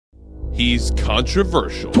He's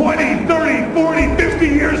controversial. 20, 30, 40, 50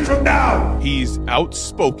 years from now, He's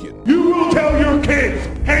outspoken. you will tell your kids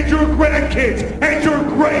and your grandkids and your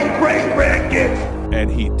great-great-grandkids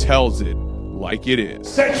And he tells it like it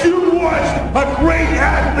is. that you watched a great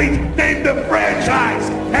athlete named the Franchise,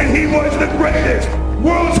 and he was the greatest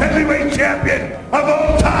world's heavyweight champion of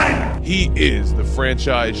all time. He is the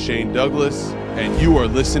Franchise Shane Douglas, and you are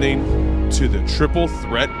listening to the Triple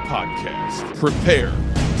Threat Podcast. Prepare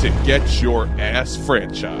to get your ass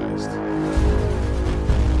franchised.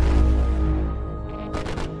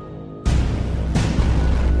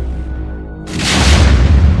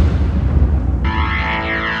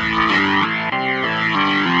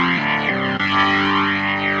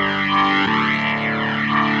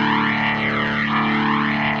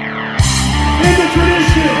 In the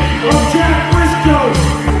tradition of Jack Briscoe,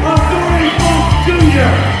 of Dory Funk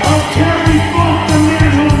Jr., of Terry Funk, the man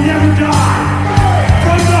who'll never die.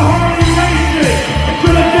 From the Harley Races to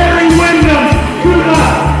the Barry Windham to the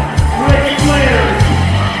Ric Flairs.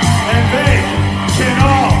 And they can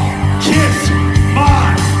all kiss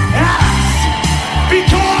my ass.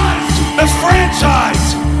 Because the Franchise,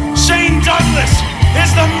 Shane Douglas,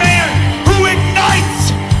 is the man who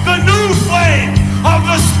ignites the new flame of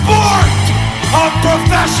the sport of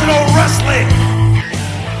professional wrestling.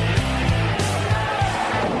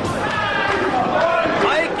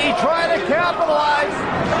 Mikey trying to capitalize.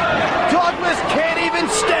 Douglas can't even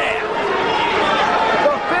stand.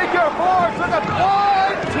 The figure four to the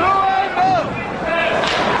 1, 2, and move.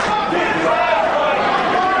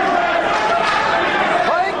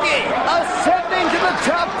 Mikey ascending to the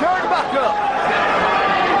top turnbuckle.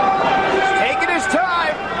 He's taking his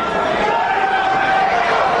time.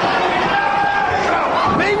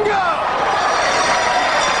 Bingo!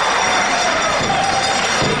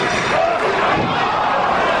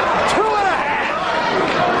 Two and a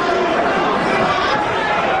half.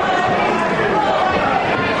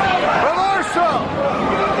 Reversal.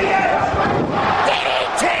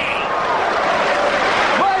 DDT.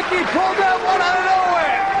 Mikey pulled that one out of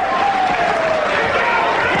nowhere.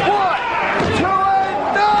 1, 2, and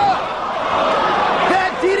no.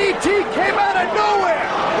 That DDT came out of nowhere.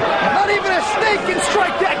 Not even a snake can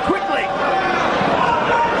strike that quickly.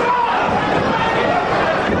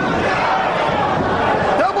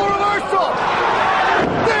 Double reversal.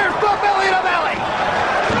 There's the belly to belly.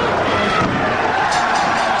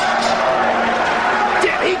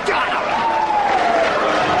 Yeah, he got him.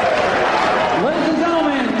 Ladies and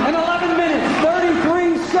gentlemen, in 11 minutes,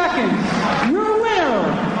 33 seconds, your winner,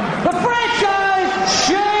 the Franchise,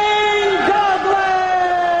 Shane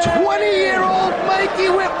Douglas! 20-year-old Mikey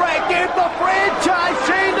Whipwreck gave the Franchise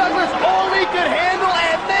Shane Douglas all he could handle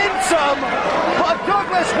and then some. But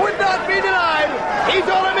Douglas would not be denied. He's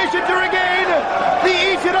on a mission to regain the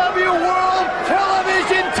ECW World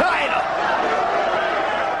Television title.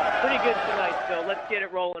 Pretty good tonight, so let's get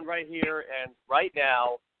it rolling right here and right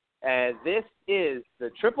now. And this is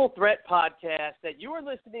the Triple Threat Podcast that you are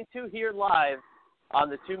listening to here live on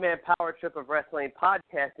the two-man power trip of wrestling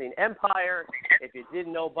podcasting empire. If you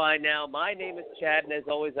didn't know by now, my name is Chad, and as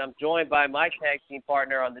always, I'm joined by my tag team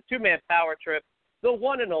partner on the two-man power trip, the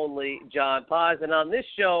one and only John Paz. And on this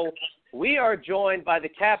show, we are joined by the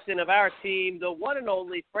captain of our team, the one and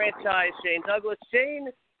only Franchise Shane Douglas. Shane,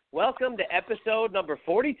 welcome to episode number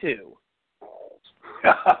 42.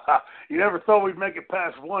 You never thought we'd make it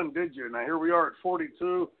past one, did you? Now here we are at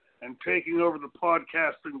 42 and taking over the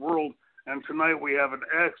podcasting world. And tonight we have an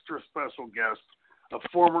extra special guest, a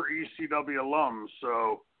former ECW alum.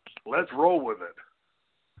 So let's roll with it.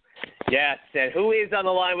 Yes, and who is on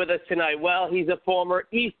the line with us tonight? Well, he's a former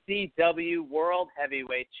ECW World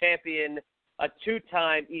Heavyweight Champion, a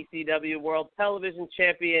two-time ECW World Television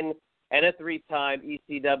Champion, and a three-time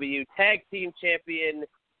ECW Tag Team Champion.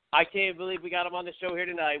 I can't believe we got him on the show here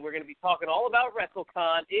tonight. We're going to be talking all about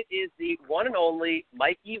WrestleCon. It is the one and only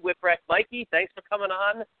Mikey Whipwreck. Mikey, thanks for coming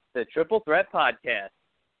on the Triple Threat Podcast.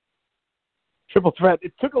 Triple Threat.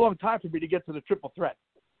 It took a long time for me to get to the Triple Threat.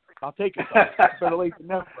 I'll take it. Better late than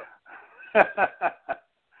never.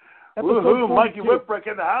 Woohoo, Mikey Whipwreck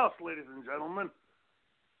in the house, ladies and gentlemen.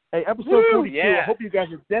 Hey, episode 42. Yeah. I hope you guys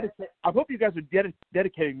are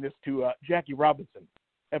dedicating this to Jackie Robinson.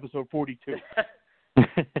 Episode 42.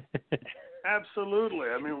 Absolutely.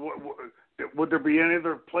 I mean, would there be any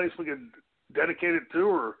other place we could dedicate it to,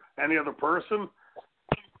 or any other person?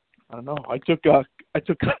 I don't know. I took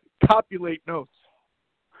copulate notes.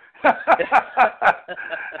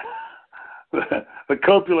 The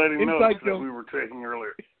copulating Inside notes joke. that we were taking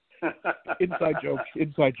earlier. Inside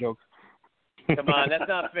joke. Come on, that's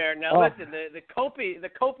not fair. Now listen, the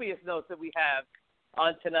copious notes that we have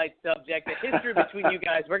on tonight's subject, the history between you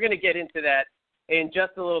guys. We're going to get into that in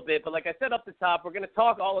just a little bit. But like I said up the top, we're going to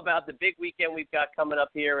talk all about the big weekend we've got coming up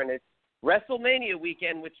here, and it's WrestleMania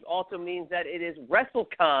weekend, which also means that it is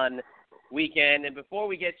WrestleCon weekend. And before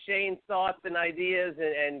we get Shane's thoughts and ideas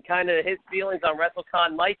and kind of his feelings on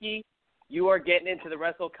WrestleCon, Mikey, you are getting into the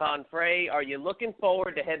WrestleCon fray. Are you looking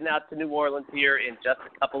forward to heading out to New Orleans here in just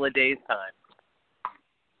a couple of days' time?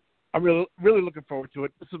 I'm really looking forward to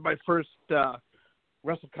it. This is my first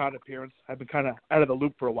WrestleCon appearance. I've been kind of out of the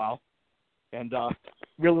loop for a while, and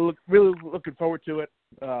really looking forward to it.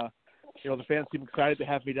 The fans seem excited to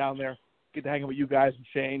have me down there. Get to hang out with you guys and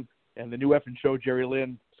Shane and the new effing show, Jerry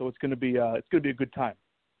Lynn. So it's going to be a good time.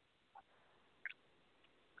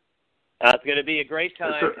 It's going to be a great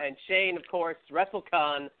time. And Shane, of course,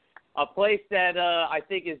 WrestleCon, a place that I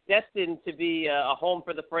think is destined to be a home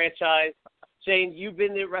for the franchise. Shane, you've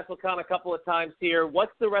been to WrestleCon a couple of times here.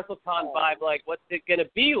 What's the WrestleCon vibe like? What's it going to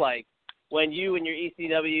be like when you and your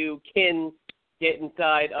ECW kin get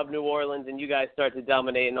inside of New Orleans and you guys start to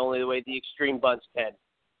dominate in only the way the Extreme Bunch can?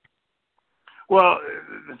 Well,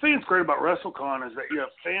 the thing that's great about WrestleCon is that you have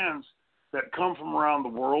fans that come from around the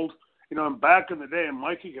world. And back in the day, and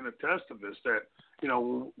Mikey can attest to this, that,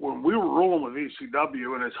 when we were rolling with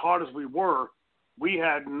ECW, and as hot as we were, we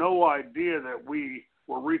had no idea that we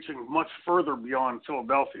were reaching much further beyond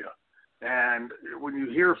Philadelphia. And when you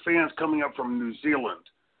hear fans coming up from New Zealand,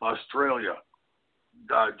 Australia,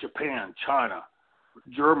 Japan, China,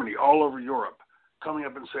 Germany, all over Europe, coming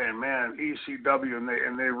up and saying, man, ECW,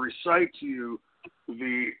 and they recite to you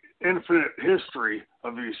the infinite history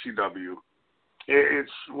of ECW.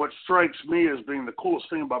 It's what strikes me as being the coolest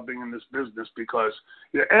thing about being in this business, because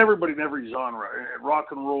everybody in every genre, rock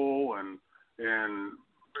and roll and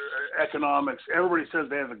economics, everybody says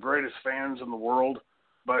they have the greatest fans in the world.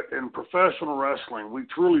 But in professional wrestling, we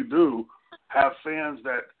truly do have fans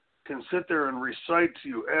that can sit there and recite to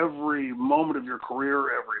you every moment of your career,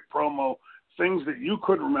 every promo, things that you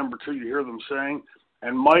couldn't remember till you hear them saying.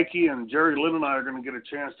 And Mikey and Jerry Lynn and I are going to get a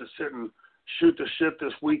chance to sit and shoot the shit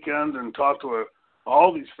this weekend and talk to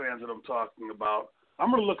all these fans that I'm talking about.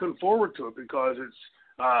 I'm really looking forward to it, because it's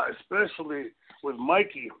especially with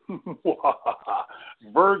Mikey,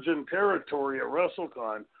 virgin territory at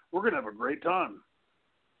WrestleCon. We're going to have a great time.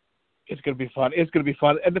 It's going to be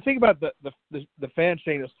fun. And the thing about the fan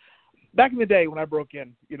Shane is, back in the day when I broke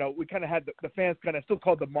in, we kind of had the fans kind of still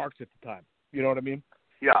called the marks at the time. You know what I mean?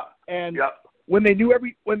 Yeah. And when they knew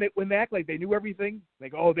when they act like they knew everything,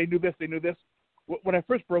 like, oh, they knew this. When I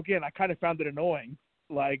first broke in, I kind of found it annoying.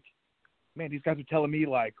 Like, man, these guys are telling me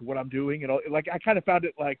like what I'm doing, like I kind of found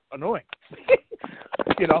it like annoying.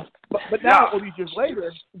 But now all these years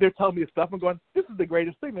later, they're telling me stuff. I'm going, this is the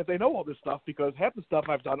greatest thing, that they know all this stuff, because half the stuff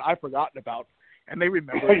I've done I've forgotten about, and they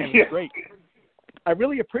remember it, and it's great. I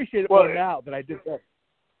really appreciate it more now than I did then.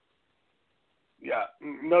 Yeah,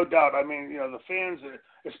 no doubt. I mean, the fans,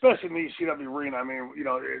 especially in the ECW arena, I mean,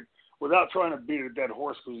 without trying to beat a dead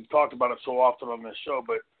horse, because we've talked about it so often on this show,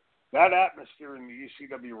 but that atmosphere in the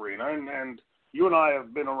ECW arena, and you and I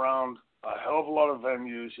have been around a hell of a lot of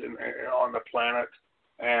venues on the planet,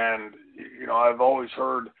 and, I've always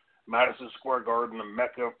heard Madison Square Garden, the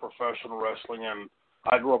mecca of professional wrestling, and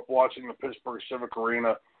I grew up watching the Pittsburgh Civic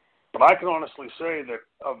Arena. But I can honestly say that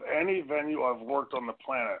of any venue I've worked on the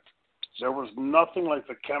planet, there was nothing like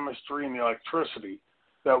the chemistry and the electricity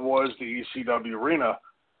that was the ECW arena,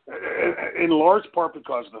 in large part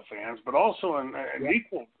because of the fans, but also in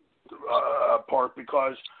equal part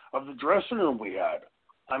because of the dressing room we had.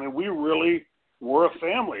 I mean, we really were a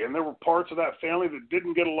family, and there were parts of that family that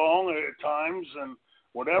didn't get along at times and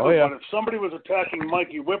whatever. Oh, yeah. But if somebody was attacking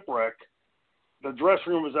Mikey Whipwreck, the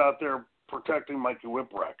dressing room was out there protecting Mikey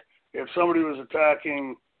Whipwreck. If somebody was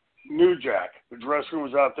attacking New Jack, the dressing room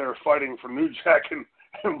was out there fighting for New Jack, and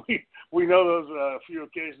we know those few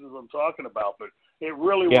occasions I'm talking about. But it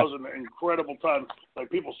really was an incredible time. Like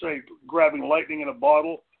people say, grabbing lightning in a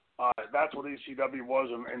bottle. That's what ECW was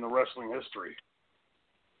in the wrestling history.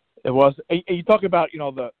 It was. And you talk about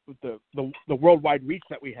the worldwide reach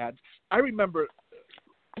that we had. I remember,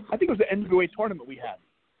 I think it was the NWA tournament we had,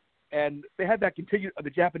 and they had that contingent of the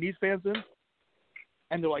Japanese fans in,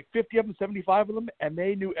 and there were like 50 of them, 75 of them, and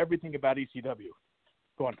they knew everything about ECW.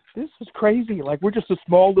 Going, this is crazy. Like, we're just a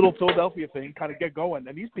small little Philadelphia thing, kind of get going,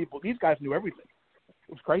 and these guys knew everything.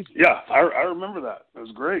 It was crazy. Yeah, I remember that. It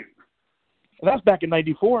was great. And that was back in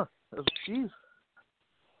 '94. Jeez.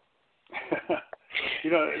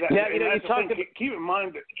 Keep in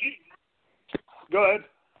mind that. Go ahead.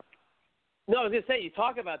 No, I was going to say, you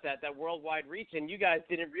talk about that worldwide reach, and you guys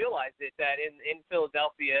didn't realize it, that in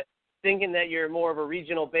Philadelphia, thinking that you're more of a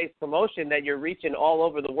regional-based promotion, that you're reaching all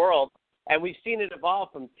over the world. And we've seen it evolve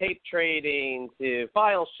from tape trading to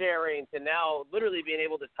file sharing to now literally being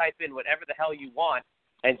able to type in whatever the hell you want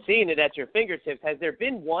and seeing it at your fingertips. Has there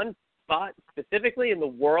been one spot specifically in the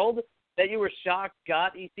world that you were shocked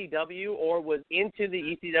got ECW or was into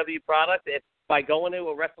the ECW product by going to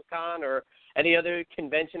a WrestleCon or any other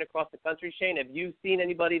convention across the country, Shane? Have you seen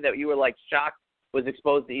anybody that you were like shocked was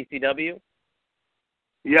exposed to ECW?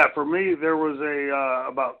 Yeah, for me, there was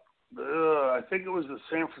I think it was the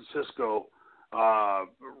San Francisco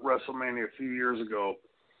WrestleMania a few years ago,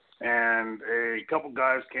 and a couple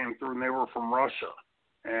guys came through, and they were from Russia,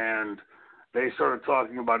 and they started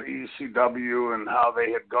talking about ECW and how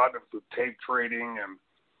they had gotten it through tape trading and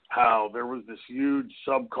how there was this huge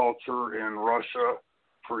subculture in Russia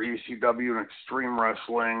for ECW and Extreme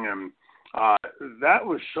Wrestling, and that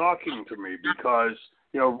was shocking to me because,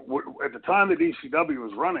 at the time that ECW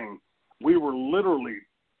was running, we were literally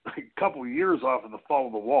a couple of years off of the fall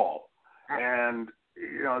of the wall, and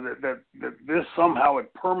that this somehow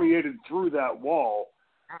had permeated through that wall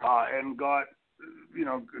and got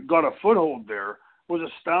a foothold there was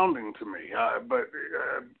astounding to me. But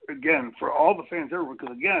again, for all the fans there,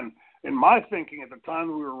 because again, in my thinking at the time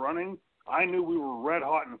we were running, I knew we were red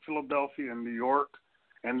hot in Philadelphia and New York,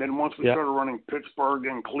 and then once we started running Pittsburgh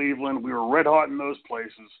and Cleveland, we were red hot in those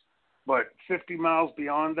places. But 50 miles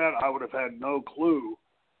beyond that, I would have had no clue.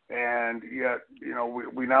 And yet,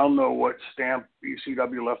 we now know what stamp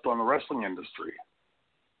ECW left on the wrestling industry.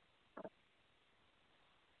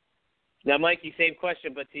 Now, Mikey, same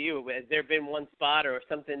question, but to you. Has there been one spot or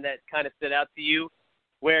something that kind of stood out to you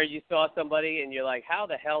where you saw somebody and you're like, how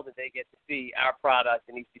the hell did they get to see our product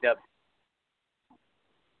in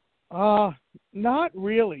ECW? Not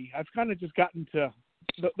really. I've kind of just gotten to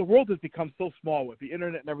the world has become so small with the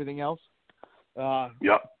internet and everything else.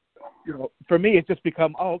 For me, it's just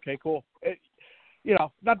become, oh, okay, cool.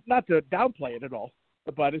 Not to downplay it at all,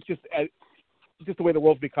 but it's just the way the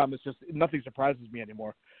world's become. It's just nothing surprises me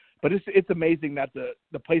anymore. But it's amazing that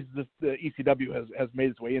the places the ECW has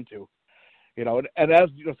made its way into, and as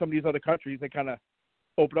some of these other countries, they kind of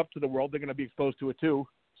open up to the world, they're going to be exposed to it too.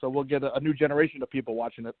 So we'll get a new generation of people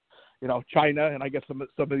watching it. China and I guess some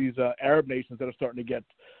of these Arab nations that are starting to get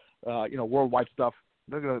worldwide stuff,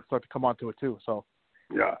 they're going to start to come onto it too. So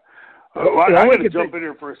yeah, I'm going to jump in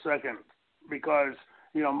here for a second because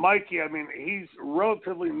Mikey, I mean, he's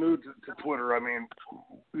relatively new to Twitter. I mean,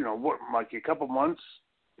 what, Mikey, a couple months?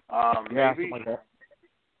 Yeah, maybe. something like that.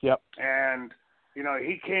 Yep. And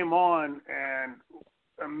he came on, and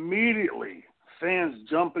immediately fans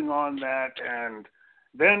jumping on that, and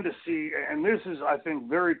then to see, and this is, I think,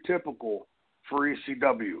 very typical for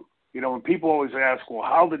ECW. When people always ask, well,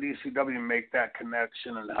 how did ECW make that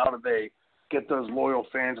connection, and how did they get those loyal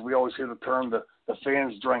fans? We always hear the term, the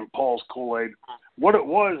fans drank Paul's Kool-Aid. What it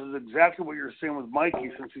was is exactly what you're saying with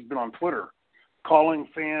Mikey since he's been on Twitter. Calling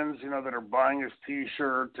fans, that are buying his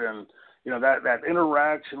T-shirt, and that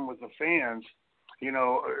interaction with the fans,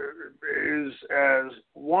 is as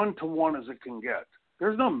one-to-one as it can get.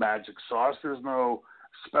 There's no magic sauce. There's no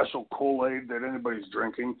special Kool-Aid that anybody's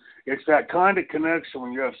drinking. It's that kind of connection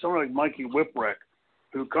when you have someone like Mikey Whipwreck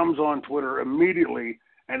who comes on Twitter immediately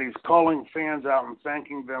and he's calling fans out and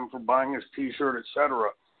thanking them for buying his T-shirt, etc.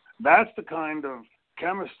 That's the kind of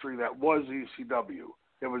chemistry that was ECW.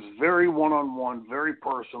 It was very one-on-one, very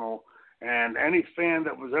personal, and any fan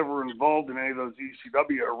that was ever involved in any of those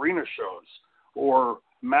ECW arena shows or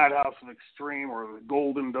Madhouse of Extreme or the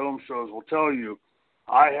Golden Dome shows will tell you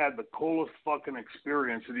I had the coolest fucking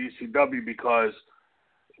experience at ECW because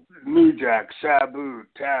New Jack, Sabu,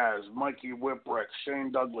 Taz, Mikey Whipwreck,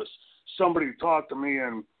 Shane Douglas, somebody talked to me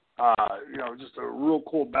and, just a real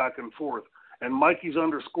cool back and forth. And Mikey's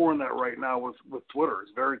underscoring that right now with Twitter.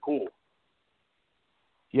 It's very cool.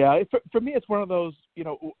 Yeah, for me, it's one of those,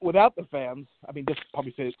 without the fans, I mean, this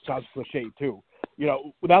probably sounds cliche too.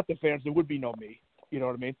 Without the fans, there would be no me. You know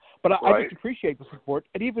what I mean? But I just appreciate the support.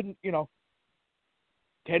 And even,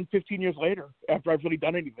 10, 15 years later, after I've really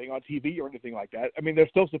done anything on TV or anything like that, I mean, they're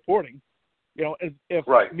still supporting.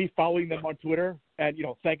 If me following them on Twitter and,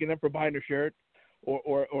 thanking them for buying their shirt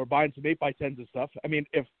or buying some 8x10s and stuff. I mean,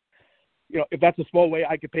 if that's a small way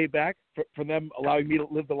I could pay back for them allowing me to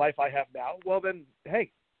live the life I have now, well, then,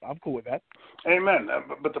 hey, I'm cool with that. Amen.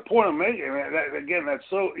 But the point I'm making, again, that's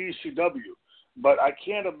so ECW. But I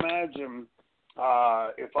can't imagine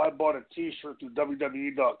if I bought a T-shirt through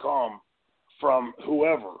WWE.com from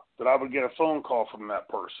whoever that I would get a phone call from that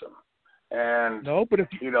person. And but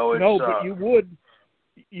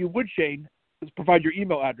you would, Shane, provide your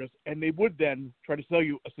email address, and they would then try to sell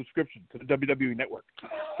you a subscription to the WWE Network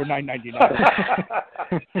for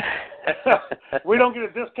 $9.99. We don't get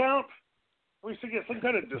a discount? We should get some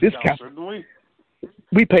kind of discount, shouldn't we?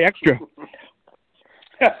 We pay extra.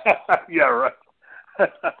 Yeah, right.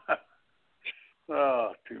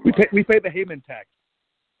 We pay the Heyman tax.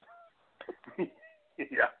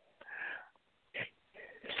 Yeah.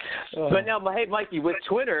 But now, hey, Mikey, with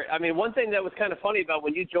Twitter, I mean, one thing that was kind of funny about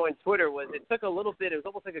when you joined Twitter was it took a little bit, it was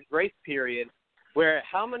almost like a grace period, where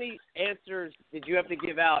how many answers did you have to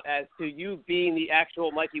give out as to you being the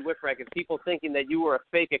actual Mikey Whipwreck and people thinking that you were a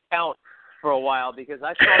fake account for a while? Because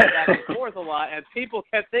I saw it back and forth a lot, and people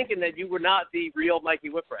kept thinking that you were not the real Mikey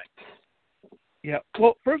Whipwreck. Yeah.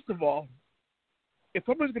 Well, first of all, if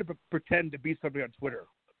someone's going to pretend to be somebody on Twitter,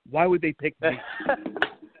 why would they pick me?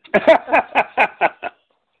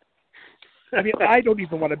 I mean, I don't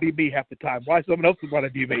even want to be me half the time. Why someone else would want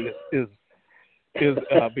to be me is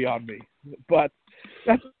beyond me. But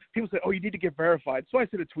that's people say, "Oh, you need to get verified." So I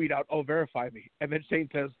sent a tweet out, "Oh, verify me," and then Shane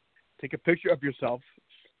says, "Take a picture of yourself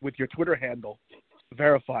with your Twitter handle,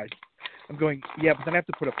 verified." I'm going, yeah, but then I have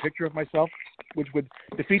to put a picture of myself, which would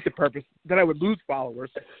defeat the purpose. Then I would lose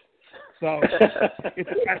followers. So it's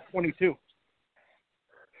 @22.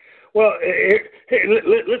 Well, hey,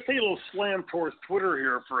 let's take a little slam towards Twitter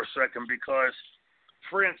here for a second, because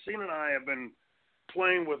Francine and I have been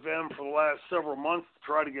playing with them for the last several months to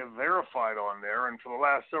try to get verified on there, and for the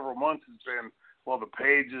last several months it's been, well, the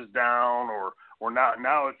page is down, or not.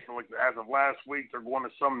 Now it's like, as of last week, they're going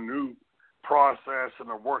to some new process and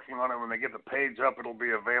they're working on it. When they get the page up, it'll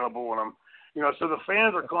be available. And so the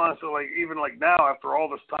fans are constantly, even like now, after all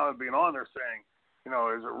this time of being on, they're saying,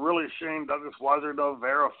 is it really Shane Douglas? Why is there no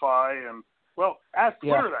verify? And, well, ask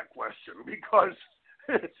Twitter that question, because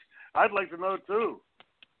I'd like to know too.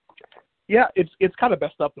 Yeah, it's kind of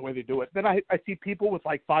messed up the way they do it. Then I see people with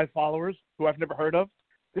like 5 followers who I've never heard of.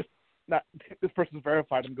 This person's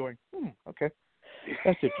verified. I'm going, okay,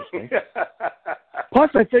 that's interesting. Plus,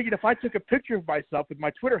 I figured if I took a picture of myself with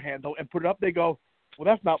my Twitter handle and put it up, they go, well,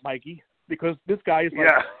 that's not Mikey, because this guy is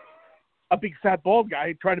like a big fat bald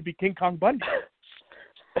guy trying to be King Kong Bundy.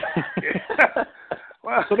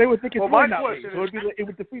 Well, so they would think it's my not me. So it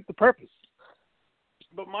would defeat the purpose.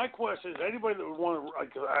 But my question is, anybody that would want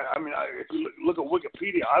to, if you look at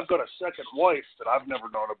Wikipedia, I've got a second wife that I've never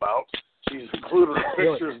known about. She's included her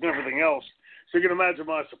pictures and everything else. So you can imagine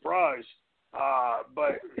my surprise.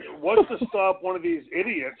 But what's to stop one of these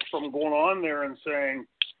idiots from going on there and saying,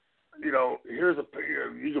 here's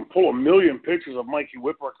you can pull 1 million pictures of Mikey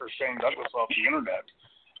Whipwreck or Shane Douglas off the internet,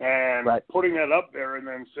 and putting that up there and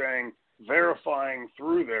then saying, verifying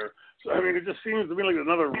through there. So, it just seems to me like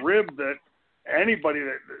another rib that anybody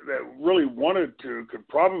that really wanted to could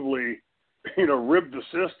probably, rib the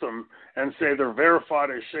system and say they're verified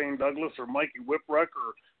as Shane Douglas or Mikey Whipwreck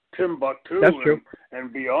or Timbuktu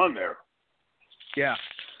and be on there. Yeah.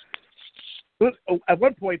 But at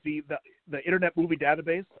one point, the Internet Movie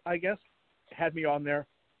Database, I guess, had me on there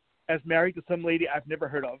as married to some lady I've never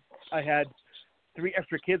heard of. I had 3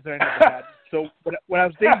 extra kids that I never had. So when I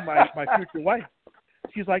was dating my future wife,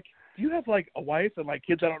 she's like, do you have like a wife and like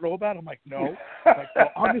kids I don't know about? I'm like, no. I'm like,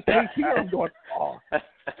 well, on this page here, I'm going, oh.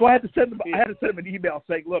 So I had to send them an email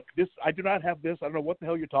saying, look, I do not have this. I don't know what the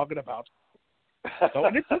hell you're talking about. So,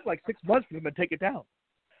 and it took like 6 months for them to take it down.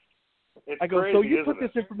 It's I go, crazy, so you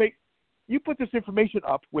put this information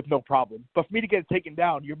up with no problem, but for me to get it taken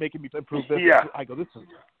down, you're making me improve this. Yeah. I go, this is.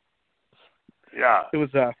 Yeah. It was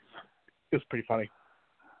pretty funny.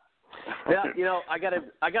 Yeah, I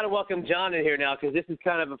gotta welcome John in here now, because this is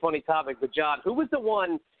kind of a funny topic. But John, who was the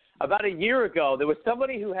one about a year ago? There was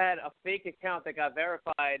somebody who had a fake account that got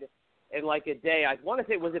verified in like a day. I want to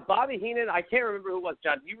say, was it Bobby Heenan? I can't remember who it was.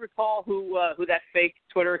 John, do you recall who that fake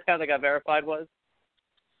Twitter account that got verified was?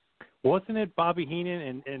 Wasn't it Bobby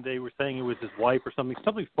Heenan, and they were saying it was his wife or something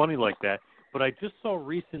funny like that? But I just saw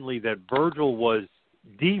recently that Virgil was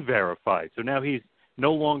de-verified, so now he's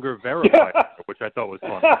no longer verified, which I thought was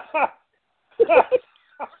funny.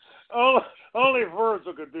 Only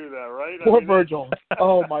Virgil could do that, right? Poor Virgil.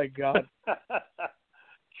 Oh, my God.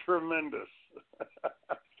 Tremendous.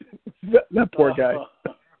 That poor guy.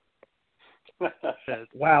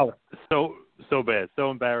 Wow. So bad. So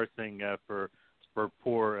embarrassing for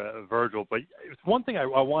poor Virgil. But it's one thing I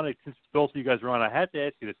wanted, since both of you guys were on, I had to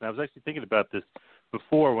ask you this, and I was actually thinking about this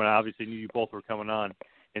before when I obviously knew you both were coming on.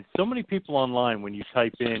 And so many people online, when you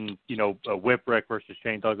type in, a Whipwreck versus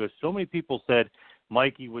Shane Douglas, so many people said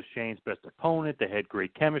Mikey was Shane's best opponent. They had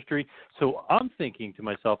great chemistry. So I'm thinking to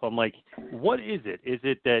myself, I'm like, what is it? Is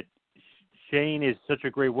it that Shane is such a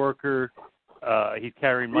great worker He's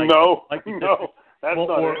carrying Mikey. No, Mikey's no, that's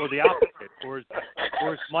not it. or the opposite. Or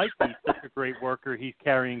is Mikey such a great worker? He's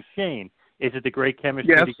carrying Shane. Is it the great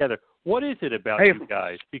chemistry together? What is it about you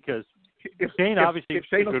guys? Because Shane obviously is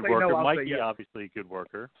a good worker. Mikey obviously a good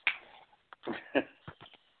worker.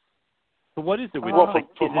 So what is it? Is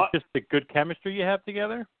it just the good chemistry you have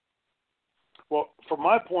together? Well, from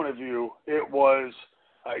my point of view, it was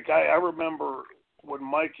like I remember when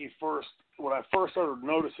I first started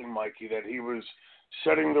noticing Mikey, that he was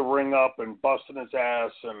setting the ring up and busting his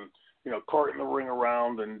ass and, carting the ring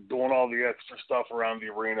around and doing all the extra stuff around the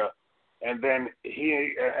arena. And then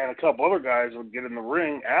he and a couple other guys would get in the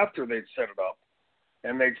ring after they'd set it up,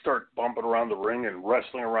 and they'd start bumping around the ring and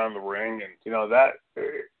wrestling around the ring. And, that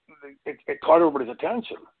it caught everybody's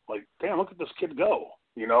attention. Like, damn, look at this kid go,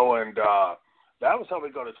 and that was how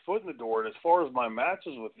he got his foot in the door. And as far as my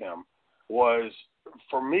matches with him was,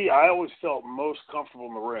 for me, I always felt most comfortable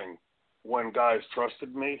in the ring when guys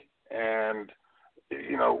trusted me and,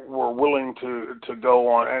 were willing to go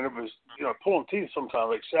on. And it was, pulling teeth sometimes.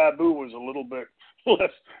 Like Sabu was a little bit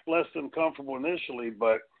less than comfortable initially,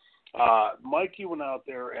 but Mikey went out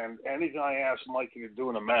there, and anything I asked Mikey to do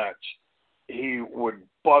in a match, he would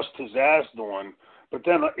bust his ass doing. But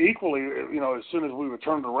then equally, as soon as we would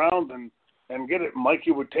turn it around and get it,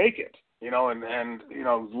 Mikey would take it, and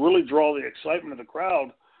really draw the excitement of the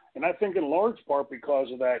crowd. And I think in large part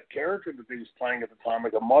because of that character that he was playing at the time,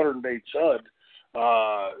 like a modern day Chud,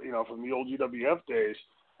 from the old UWF days.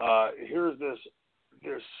 Here's this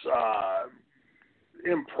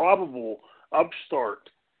improbable upstart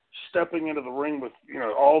stepping into the ring with,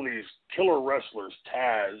 all these killer wrestlers,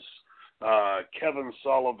 Taz, Kevin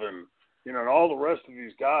Sullivan, and all the rest of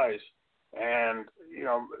these guys. And,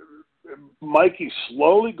 Mikey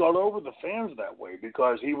slowly got over the fans that way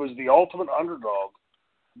because he was the ultimate underdog.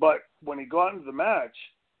 But when he got into the match,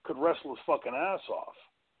 could wrestle his fucking ass off.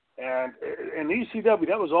 And in ECW,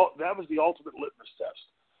 that was the ultimate litmus test.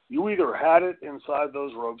 You either had it inside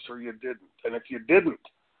those ropes or you didn't. And if you didn't,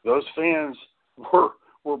 those fans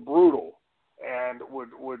were brutal and would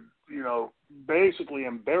basically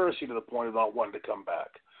embarrass you to the point of not wanting to come back.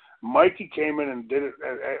 Mikey came in and did it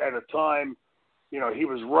at a time, he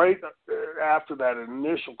was right after that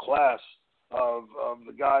initial class of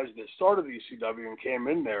the guys that started ECW and came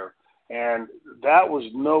in there. And that was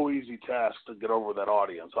no easy task to get over that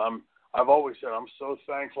audience. I've always said I'm so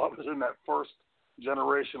thankful I was in that first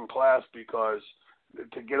generation class, because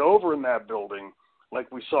to get over in that building,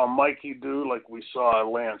 like we saw Mikey do, like we saw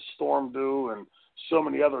Lance Storm do, and so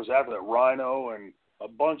many others after that, Rhino and a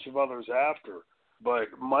bunch of others after. But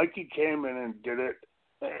Mikey came in and did it.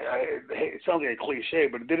 It sounds like a cliche,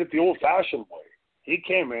 but he did it the old-fashioned way. He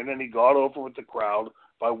came in and he got over with the crowd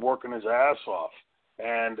by working his ass off.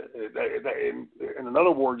 And in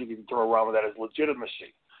other words, you can throw around with that as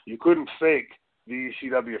legitimacy. You couldn't fake the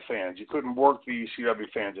ECW fans. You couldn't work the ECW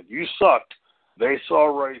fans. If you sucked, they saw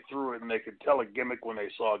right through it, and they could tell a gimmick when they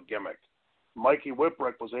saw a gimmick. Mikey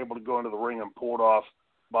Whipwreck was able to go into the ring and pull it off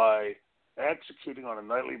by executing on a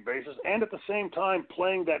nightly basis, and at the same time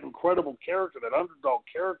playing that incredible character, that underdog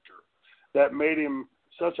character that made him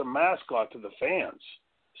such a mascot to the fans.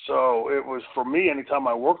 So it was, for me, anytime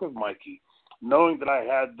I worked with Mikey, knowing that I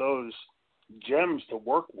had those gems to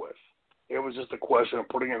work with, it was just a question of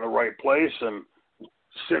putting it in the right place and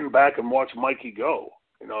sitting back and watch Mikey go.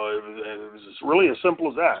 It was just really as simple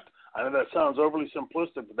as that. I know that sounds overly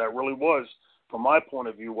simplistic, but that really was, from my point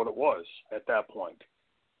of view, what it was at that point.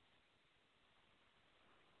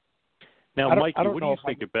 Now, Mikey, what do you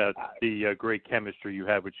think about the great chemistry you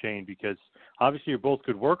have with Shane? Because obviously you're both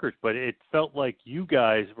good workers, but it felt like you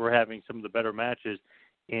guys were having some of the better matches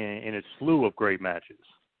in a slew of great matches.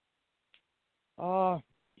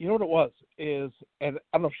 You know what it was is, and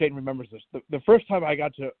I don't know if Shane remembers this. The first time I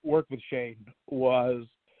got to work with Shane was,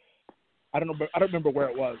 I don't remember where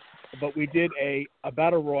it was, but we did a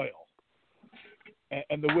battle royal,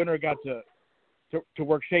 and the winner got to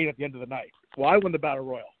work Shane at the end of the night. Well, I won the battle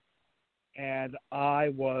royal, and I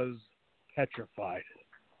was petrified.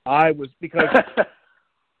 Because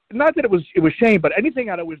not that it was Shane, but anything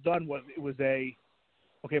I'd always done was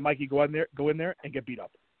okay, Mikey, go in there and get beat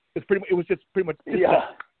up. It was just pretty much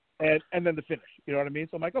and then the finish. You know what I mean?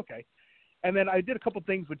 So I'm like, okay. And then I did a couple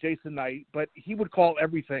things with Jason Knight, but he would call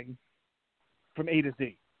everything from A to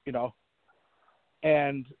Z,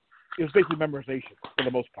 and it was basically memorization for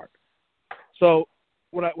the most part. So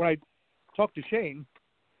when I talked to Shane,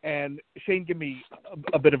 and Shane gave me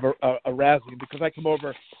a bit of a razzing because I come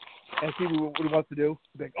over and see what he wants to do.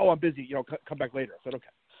 He'd be like, oh, I'm busy, come back later. I said, okay.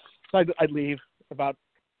 So I'd leave about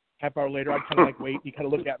half hour later, I'd kind of like wait. He'd kind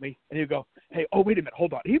of look at me, and he'd go, "Hey, oh, wait a minute,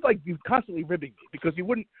 hold on." He'd constantly ribbing me because we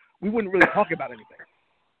wouldn't really talk about anything.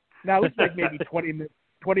 Now it's like maybe 20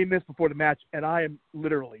 minutes before the match, and I am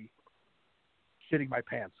literally shitting my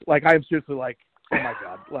pants. Like, I am seriously like, oh my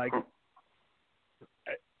God, like.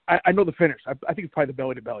 I know the finish. I think it's probably the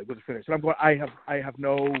belly to belly was the finish. And I'm going. I have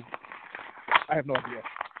no idea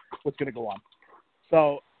what's going to go on.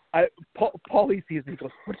 So Paul E sees me. He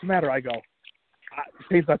goes, "What's the matter?" I go,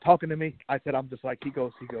 "Dave's not talking to me." I said, "I'm just like." He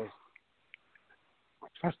goes,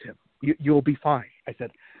 "Trust him. You'll be fine." I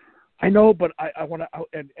said, "I know, but I want to."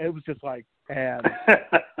 And it was just like, and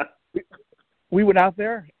we went out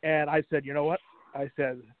there, and I said, "You know what?" I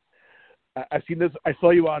said, "I've seen this. I saw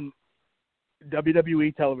you on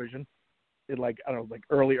WWE television in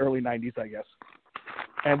early 90s, I guess.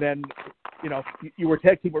 And then, you were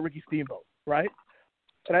tag team with Ricky Steamboat, right?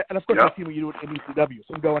 And of course, I've seen what you do in ECW.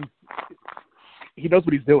 So I'm going, he knows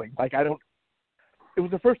what he's doing. Like, it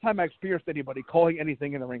was the first time I experienced anybody calling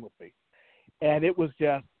anything in the ring with me. And it was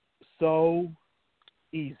just so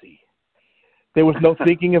easy. There was no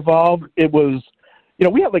thinking involved. It was,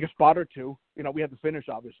 we had like a spot or two. We had the finish,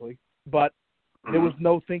 obviously. But there was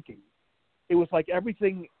no thinking. It was like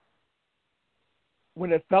everything,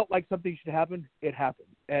 when it felt like something should happen, it happened.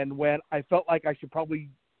 And when I felt like I should probably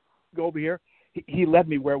go over here, he led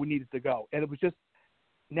me where we needed to go. And it was just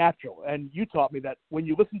natural. And you taught me that when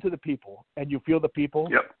you listen to the people and you feel the people,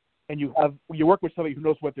 and you work with somebody who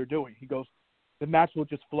knows what they're doing, he goes, the match will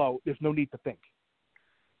just flow. There's no need to think.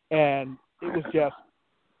 And it was just,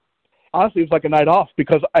 honestly, it was like a night off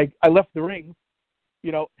because I left the ring,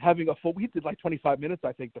 having we did like 25 minutes,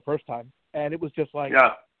 I think, the first time. And it was just like,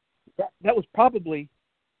 that was probably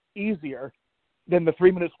easier than the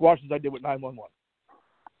 3-minute squashes I did with 911.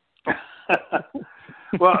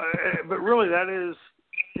 Well, but really that is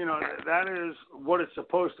what it's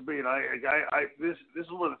supposed to be. And this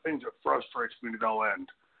is one of the things that frustrates me to no end.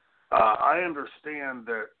 I understand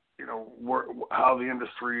that, how the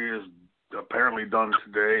industry is apparently done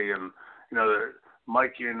today. And, that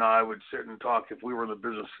Mikey and I would sit and talk if we were in the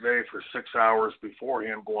business today for 6 hours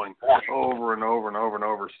beforehand, going over and over and over and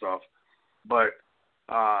over stuff. But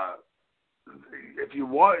if you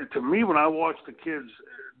watch, to me, when I watch the kids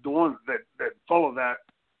doing that follow that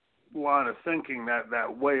line of thinking,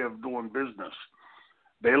 that way of doing business,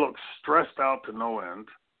 they look stressed out to no end.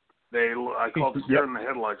 I call it deer in the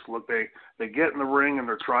headlights. Look, they get in the ring and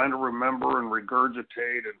they're trying to remember and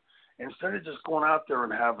regurgitate, and instead of just going out there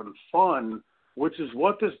and having fun, which is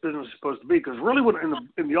what this business is supposed to be. Because really, when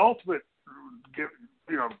in the ultimate,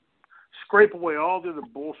 scrape away all the other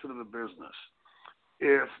bullshit of the business.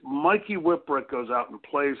 If Mikey Whipwreck goes out and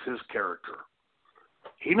plays his character,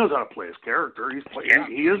 he knows how to play his character.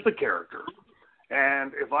 He is the character.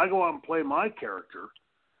 And if I go out and play my character,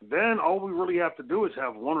 then all we really have to do is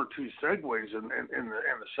have one or two segues in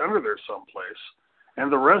the center there someplace,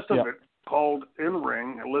 and the rest of it called in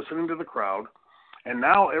ring and listening to the crowd. And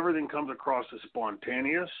now everything comes across as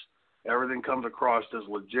spontaneous. Everything comes across as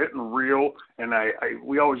legit and real. And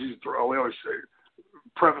we always say,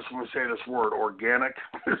 preface when we say this word, organic.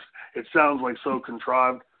 It sounds like so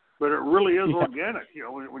contrived, but it really is organic.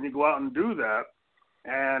 When you go out and do that,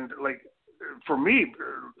 and like for me,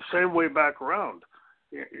 same way back around.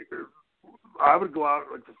 I would go out,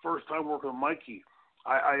 like the first time working with Mikey,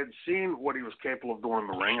 I had seen what he was capable of doing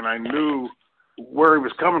in the ring, and I knew where he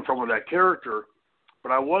was coming from with that character,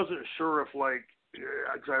 but I wasn't sure if,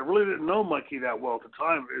 because I really didn't know Mikey that well at the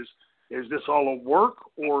time, is this all a work,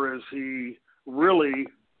 or is he really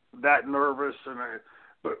that nervous?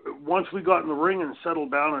 But once we got in the ring and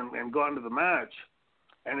settled down and got into the match,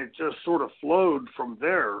 and it just sort of flowed from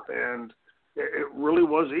there, and it really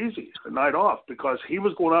was easy, a night off, because he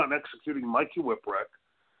was going out and executing Mikey Whipwreck.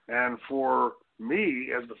 And for me,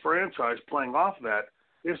 as the franchise playing off that,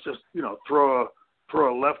 it's just, throw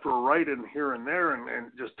a left or a right in here and there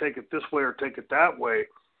and just take it this way or take it that way.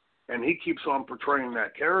 And he keeps on portraying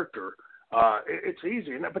that character. It's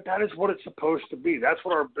easy, but that is what it's supposed to be. That's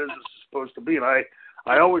what our business is supposed to be. And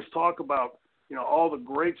I always talk about, all the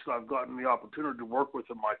greats that I've gotten the opportunity to work with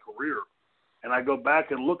in my career. And I go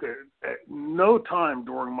back and look at no time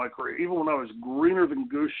during my career, even when I was greener than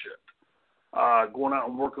goose shit, going out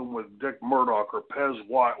and working with Dick Murdoch or Pez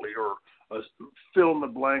Whatley or fill in the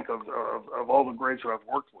blank of all the greats that I've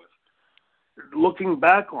worked with. Looking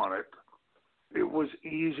back on it, it was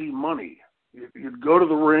easy money. You'd go to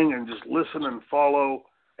the ring and just listen and follow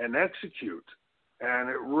and execute. And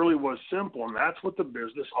it really was simple. And that's what the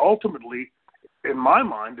business ultimately, in my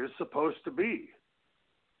mind, is supposed to be.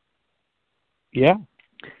 Yeah,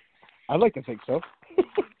 I'd like to think so.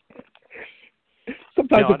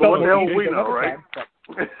 sometimes No, it felt what the hell more we easy know, than right?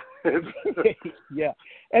 other times, yeah,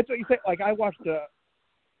 that's what you say. Like I watched,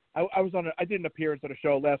 I did an appearance at a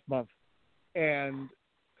show last month, and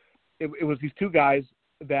it was these two guys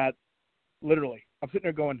that literally, I'm sitting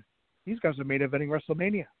there going, these guys are main eventing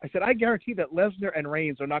WrestleMania. I said, I guarantee that Lesnar and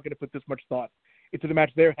Reigns are not going to put this much thought into the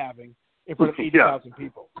match they're having in front of 80,000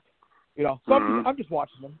 people. You know, so I'm just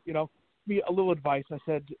watching them. You know, me a little advice. I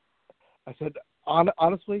said,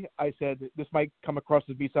 honestly, I said this might come across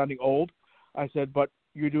as me sounding old. I said, but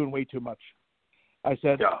you're doing way too much. I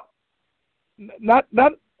said, not.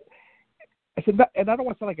 I said, and I don't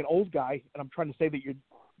want to sound like an old guy, and I'm trying to say that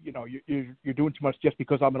you're doing too much just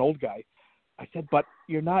because I'm an old guy. I said, but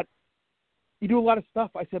you're not. You do a lot of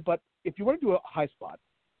stuff. I said, but if you want to do a high spot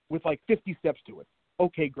with like 50 steps to it,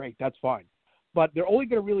 okay, great, that's fine. But they're only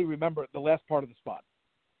going to really remember the last part of the spot.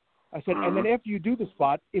 I said, and then after you do the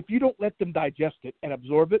spot, if you don't let them digest it and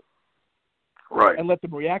absorb it, right, and let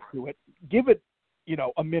them react to it, give it,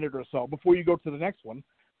 a minute or so before you go to the next one.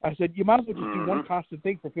 I said, you might as well just do one constant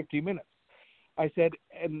thing for 15 minutes. I said,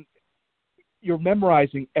 and you're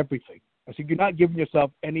memorizing everything. I said, you're not giving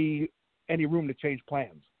yourself any room to change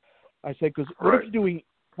plans. I said, because what if you're doing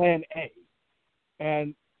plan A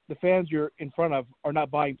and the fans you're in front of are not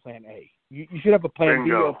buying plan A? You should have a plan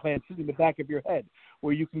B or a plan C in the back of your head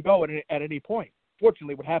where you can go at any point.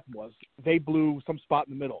 Fortunately, what happened was they blew some spot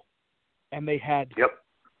in the middle, and they had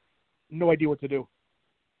no idea what to do.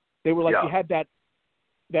 They were like, you had that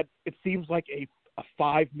it seems like a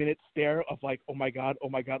 5-minute stare of like, oh my God, oh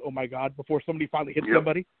my God, oh my God, before somebody finally hits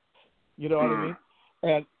somebody. You know what I mean?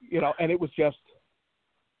 And, and it was just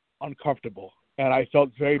uncomfortable. And I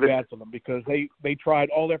felt very bad for them because they tried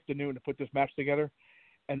all afternoon to put this match together.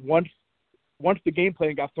 And once the game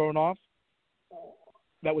plan got thrown off,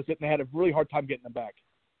 that was it. And they had a really hard time getting them back.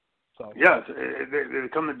 So yes, they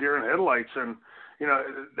come to deer in headlights. And,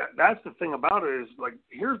 that's the thing about it is, like,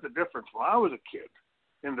 here's the difference. When I was a kid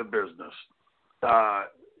in the business,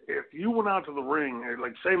 if you went out to the ring,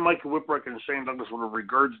 like say Mikey Whipwreck and Shane Douglas would have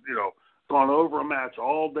gone over a match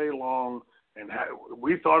all day long, and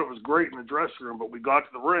we thought it was great in the dressing room, but we got to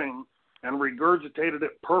the ring and regurgitated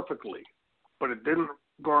it perfectly, but it didn't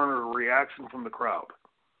garner a reaction from the crowd.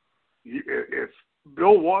 If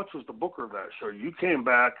Bill Watts was the booker of that show, you came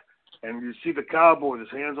back and you see the cowboy with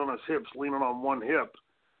his hands on his hips, leaning on one hip,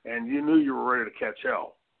 and you knew you were ready to catch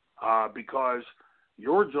hell because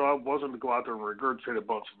your job wasn't to go out there and regurgitate a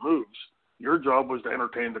bunch of moves. Your job was to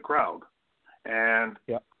entertain the crowd. And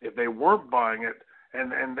if they weren't buying it,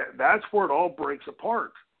 and that's where it all breaks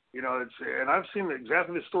apart. And I've seen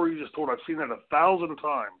exactly the story you just told. I've seen that 1,000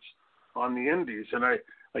 times on the indies. And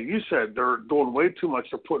like you said, they're doing way too much.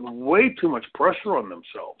 They're putting way too much pressure on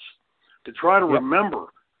themselves to try to remember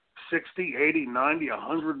 60, 80, 90,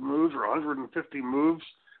 100 moves or 150 moves.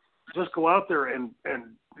 Just go out there and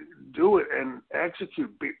do it and execute.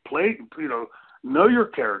 Play, know your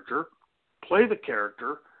character, play the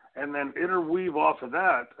character, and then interweave off of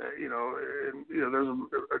that. There's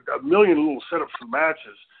a million little setups for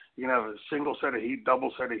matches. You can have a single set of heat,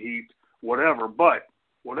 double set of heat, whatever. But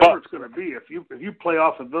whatever it's going to be, if you play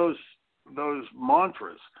off of those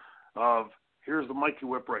mantras of here's the Mikey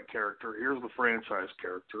Whipwreck character, here's the franchise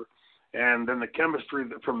character, and then the chemistry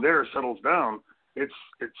that from there settles down, it's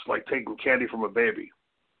like taking candy from a baby.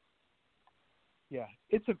 Yeah,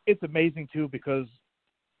 it's amazing too because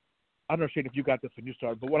I don't know, Shane, if you got this when you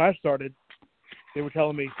started, but when I started, they were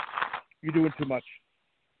telling me you're doing too much,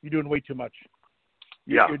 you're doing way too much,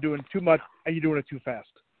 you're doing too much, and you're doing it too fast.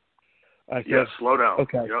 I said, slow down.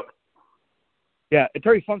 Okay. Yep. Yeah, and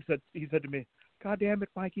Terry Funk said to me, "God damn it,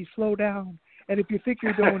 Mikey, slow down. And if you think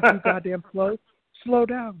you're going too goddamn slow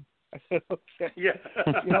down." I said, "Okay." Yeah.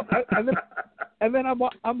 And then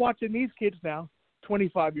I'm watching these kids now,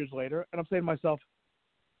 25 years later, and I'm saying to myself,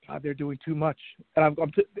 God, they're doing too much. And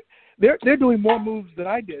they're doing more moves than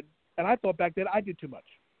I did, and I thought back then I did too much.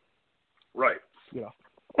 Right.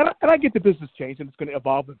 And I get the business change and it's going to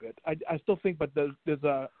evolve a bit. I still think, but there's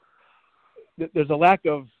a lack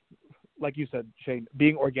of, like you said, Shane,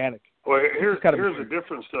 being organic. Well, here's the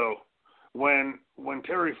difference though. When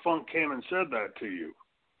Terry Funk came and said that to you,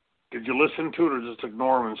 did you listen to it or just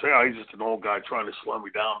ignore him and say, "Oh, he's just an old guy trying to slow me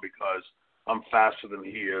down because I'm faster than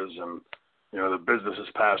he is and the business has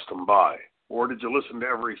passed him by"? Or did you listen to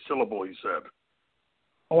every syllable he said?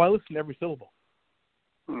 Oh, I listened to every syllable.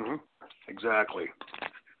 Mm-hmm. Exactly.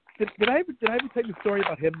 Did I ever tell you the story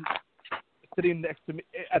about him sitting next to me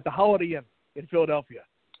at the Holiday Inn in Philadelphia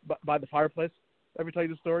by the fireplace? Ever tell you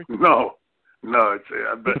the story? No.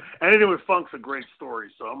 But anything with Funk's a great story,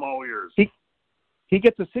 so I'm all ears. He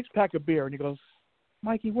gets a 6-pack of beer and he goes,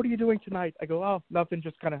 Mikey, what are you doing tonight? I go, oh, nothing,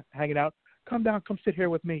 just kind of hanging out. Come down, come sit here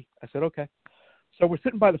with me. I said, okay. So we're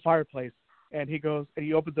sitting by the fireplace, and he goes, and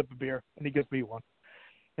he opens up a beer, and he gives me one.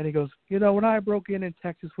 And he goes, you know, when I broke in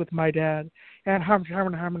Texas with my dad, and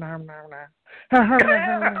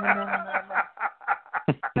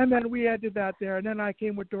and then we did that there, and then I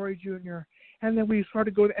came with Dory Jr., and then we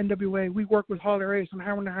started going to NWA. We worked with Harley Race, and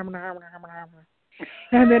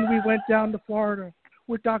then we went down to Florida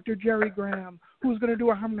with Dr. Jerry Graham, who's going to do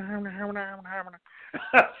a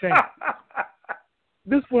Shane.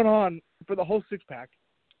 This went on for the whole six-pack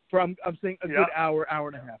for, I'm saying, a good hour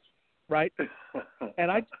and a half, right?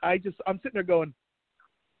 And I'm sitting there going,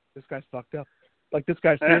 this guy's fucked up. Like, this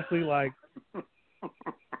guy's seriously, like,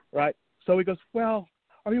 right? So he goes, well,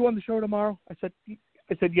 are you on the show tomorrow? I said,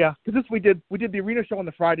 yeah. Because we did the arena show on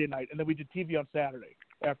the Friday night, and then we did TV on Saturday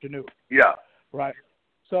afternoon. Yeah. Right.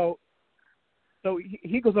 So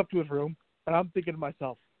he goes up to his room, and I'm thinking to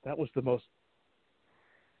myself, that was the most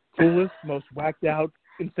coolest, most whacked out,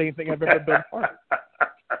 insane thing I've ever been part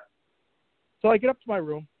of. So I get up to my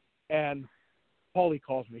room, and Paulie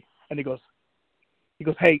calls me, and he goes,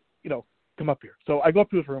 hey, you know, come up here. So I go up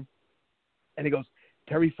to his room, and he goes,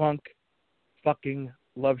 Terry Funk fucking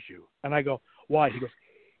loves you. And I go, why? He goes,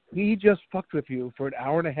 he just fucked with you for an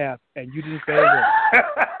hour and a half, and you didn't say a word.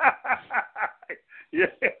 Yeah.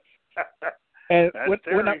 And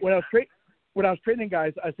when I was training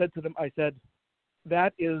guys, I said to them,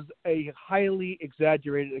 that is a highly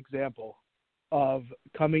exaggerated example of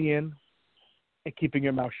coming in and keeping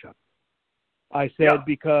your mouth shut. I said,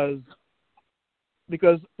 because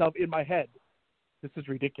in my head, this is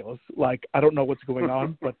ridiculous. Like, I don't know what's going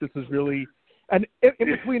on, but this is really, and in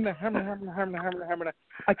between the hammer,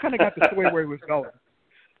 I kind of got the story where he was going,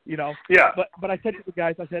 you know? Yeah. But I said to the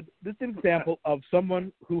guys, this is an example of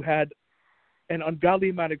someone who had an ungodly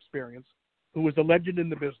amount of experience, who was a legend in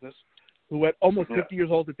the business, who at almost 50 years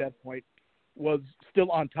old at that point was still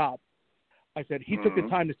on top. I said, he took the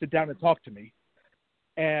time to sit down and talk to me.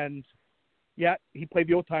 And, yeah, he played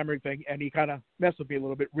the old-timer thing, and he kind of messed with me a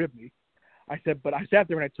little bit, ribbed me. I said, but I sat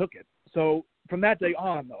there and I took it. So from that day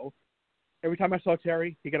on, though, every time I saw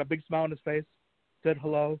Terry, he got a big smile on his face, said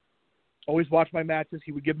hello, always watched my matches.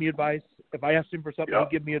 He would give me advice. If I asked him for something, he'd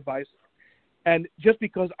give me advice. And just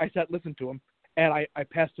because I sat listened to him, and I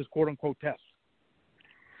passed his quote-unquote test.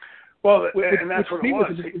 Well, and that's what it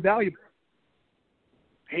was. Valuable.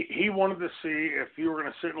 He wanted to see if you were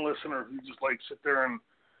going to sit and listen, or if you just like sit there and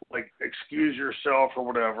like excuse yourself or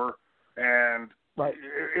whatever. And right.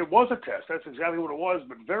 It was a test. That's exactly what it was,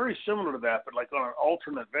 but very similar to that, but like on an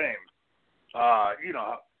alternate vein. You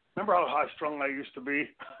know, remember how high-strung I used to be?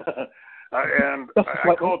 And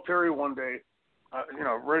I called Terry one day, you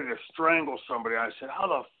know, ready to strangle somebody. I said, how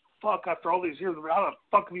the fuck, after all these years, how the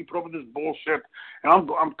fuck have you put up with this bullshit? And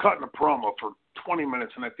I'm cutting a promo for 20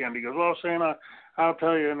 minutes, and at the end he goes, well, Shane, I'll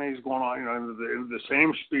tell you, and he's going on, you know, into the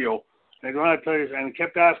same spiel. And he goes, I'll tell you, and he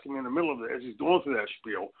kept asking me in the middle of it, as he's going through that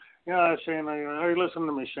spiel, yeah, Shane, are you listening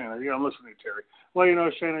to me, Shane? Yeah, I'm listening to Terry. Well, you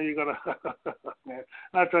know, Shane, you got to,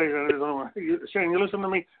 I'll tell you, Shane, you listen to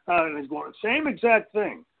me? And he's going, same exact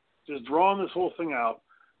thing, just drawing this whole thing out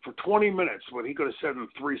for 20 minutes, what he could have said in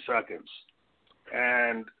 3 seconds.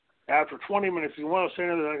 And after 20 minutes, he said, well,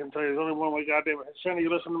 Shane, I can tell you, there's only one way, goddamn it. Shane,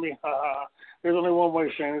 you listen to me? There's only one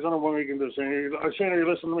way, Shane. There's only one way you can do it, Shane. Shane, are you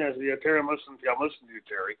listening to me? I said, yeah, Terry, I'm listening to you. I'm listening to you,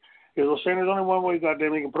 Terry. He goes, well, Shane, there's only one way,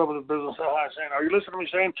 goddamn it, you can put up with this business. Shane, are you listening to me,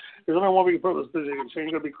 Shane? There's only one way you can put up with this business. Shane,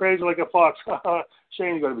 you're going to be crazy like a fox.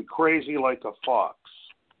 Shane, you're going to be crazy like a fox.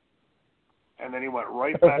 And then he went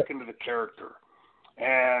right back into the character.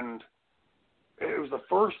 And it was the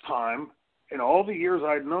first time in all the years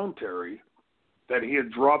I'd known Terry that he had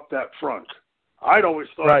dropped that front. I'd always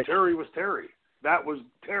thought Terry was Terry. That was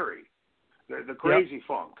Terry, the crazy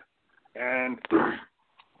funk. And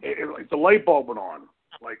like the light bulb went on.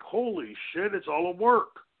 Like, holy shit, it's all a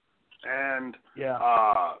work. And, you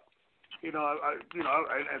know,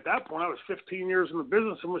 at that point I was 15 years in the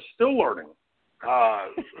business and was still learning.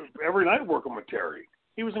 Every night working with Terry.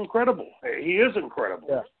 He was incredible. He is incredible.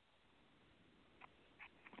 Yeah.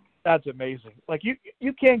 That's amazing. Like,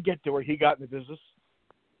 you can't get to where he got in the business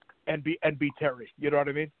and be Terry. You know what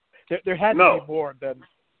I mean? There had to be more than,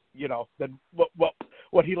 you know, than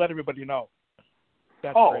what he let everybody know.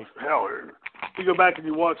 That's crazy. Hell, you go back and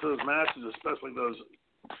you watch those matches, especially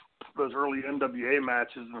those early NWA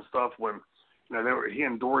matches and stuff when, you know, he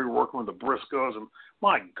and Dory were working with the Briscoes, and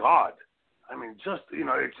my God, I mean, just, you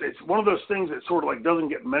know, it's one of those things that sort of like doesn't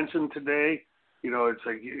get mentioned today. You know, it's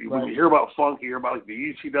like when you hear about Funk, you hear about like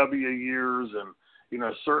the ECW years and, you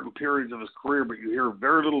know, certain periods of his career, but you hear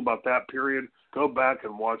very little about that period. Go back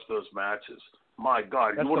and watch those matches. My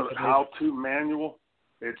God, That's you want a how-to manual?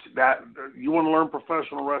 It's that you want to learn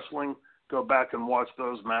professional wrestling? Go back and watch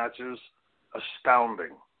those matches.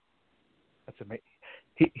 Astounding. That's amazing.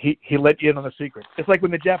 He let you in on the secret. It's like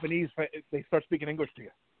when the Japanese they start speaking English to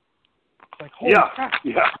you. It's like, holy crap.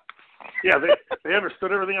 Yeah. They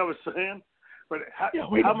understood everything I was saying. But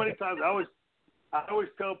how many times I always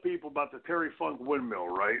tell people about the Terry Funk windmill,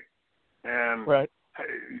 right? And right.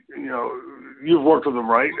 You know, you've worked with them,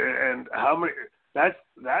 right? And how many? That's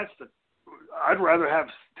the. I'd rather have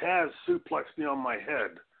Taz suplex me on my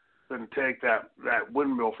head than take that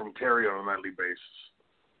windmill from Terry on a nightly basis,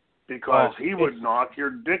 because he would knock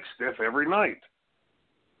your dick stiff every night.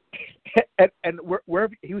 And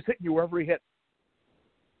wherever he was hitting you, wherever he hit.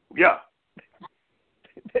 Yeah.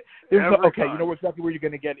 You know exactly where you're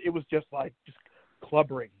going to get it. It was just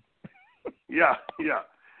clubbering. Yeah.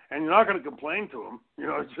 And you're not going to complain to him. You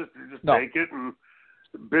know, it's just no. Take it and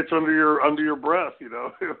bitch under your breath. You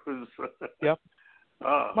know, it was. Yep.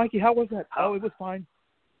 Mikey, how was that? It was fine.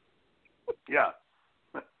 Yeah.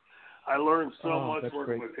 I learned so much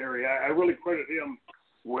working with Terry. I really credit him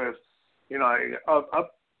with, you know,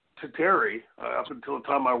 up to Terry, up until the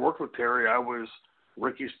time I worked with Terry, I was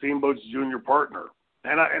Ricky Steamboat's junior partner.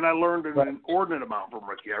 And I learned an inordinate amount from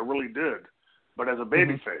Ricky. I really did. But as a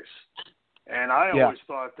babyface. And I always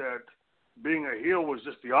thought that being a heel was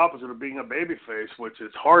just the opposite of being a babyface, which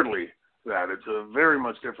is hardly that. It's a very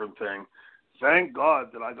much different thing. Thank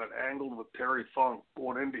God that I got angled with Terry Funk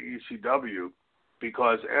going into ECW,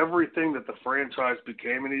 because everything that the franchise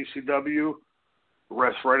became in ECW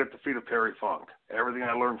rests right at the feet of Terry Funk. Everything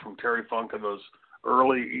I learned from Terry Funk in those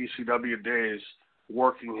early ECW days,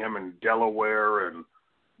 working him in Delaware and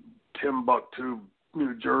Timbuktu,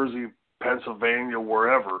 New Jersey, Pennsylvania,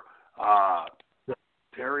 wherever,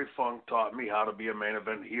 Terry Funk taught me how to be a main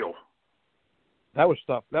event heel. That was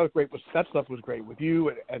stuff. That was great. That stuff was great with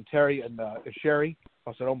you and Terry and Sherry.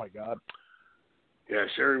 I said, "Oh my God." Yeah,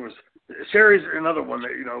 Sherry's another one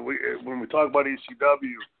that, you know, when we talk about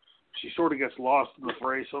ECW, she sort of gets lost in the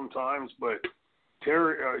fray sometimes. But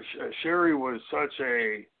Sherry was such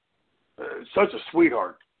a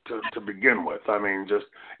sweetheart to begin with. I mean,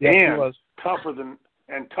 she was tougher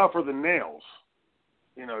than nails.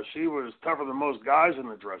 You know, she was tougher than most guys in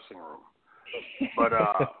the dressing room. But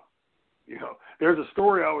you know, there's a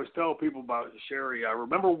story I always tell people about Sherry. I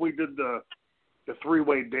remember when we did the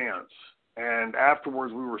three-way dance, and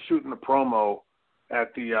afterwards we were shooting the promo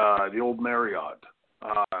at the old Marriott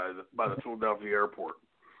by the Philadelphia airport.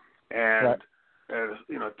 And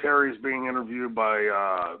you know, Terry's being interviewed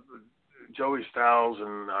by Joey Styles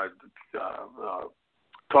and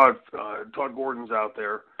Todd Gordon's out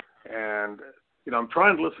there, and you know, I'm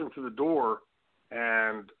trying to listen to the door,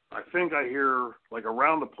 and I think I hear like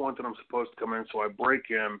around the point that I'm supposed to come in, so I break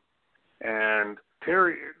in, and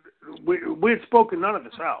Terry, we had spoken none of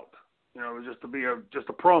this out. You know, it was just to be just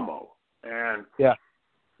a promo, and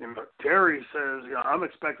you know, Terry says, you know, I'm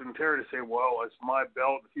expecting Terry to say, "Well, it's my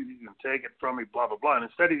belt. If you can take it from me, blah blah blah." And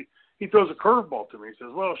instead, he throws a curveball to me. He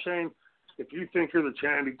says, "Well, Shane, if you think you're the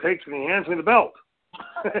champ," he takes me, he hands me the belt,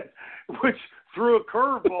 which threw a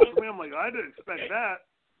curveball to me. I'm like, I didn't expect that.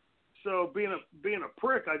 So being a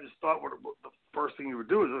prick, I just thought what the first thing you would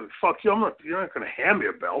do is, fuck you, you're not going to hand me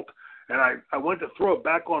a belt. And I went to throw it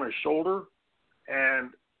back on his shoulder,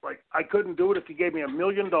 and like I couldn't do it if he gave me $1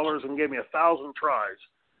 million and gave me 1,000 tries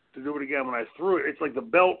to do it again. When I threw it, it's like the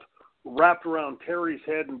belt wrapped around Terry's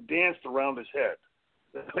head and danced around his head.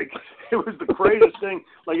 Like it was the craziest thing.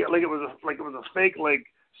 Like it was a fake like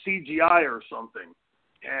CGI or something.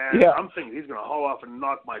 And I'm thinking he's going to haul off and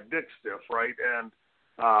knock my dick stiff, right? And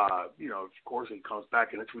you know, of course, he comes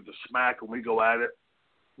back and it's with the smack, and we go at it.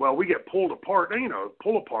 Well, we get pulled apart, and, you know,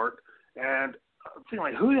 and I'm thinking,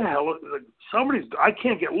 like, who the hell? Like, I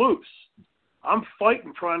can't get loose. I'm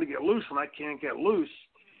fighting trying to get loose, and I can't get loose.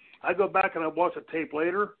 I go back and I watch the tape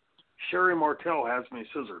later. Sherry Martel has me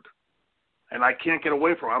scissored, and I can't get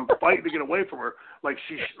away from her. I'm fighting to get away from her. Like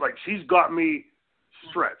she's got me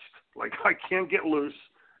stretched. Like I can't get loose,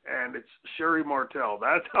 and it's Sherry Martel.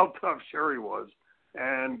 That's how tough Sherry was.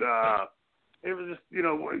 And it was just, you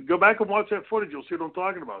know, go back and watch that footage. You'll see what I'm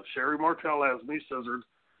talking about. Sherry Martel has me scissored,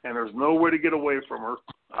 and there's no way to get away from her.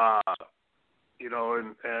 You know,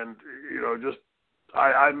 and you know, just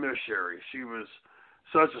I miss Sherry. She was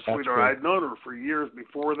such a sweetheart. I'd known her for years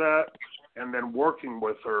before that, and then working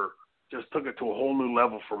with her just took it to a whole new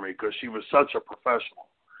level for me, because she was such a professional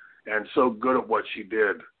and so good at what she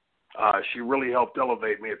did. She really helped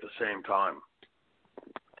elevate me at the same time.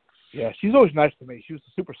 Yeah, she's always nice to me. She was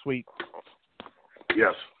super sweet.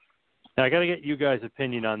 Yes. Now, I got to get you guys'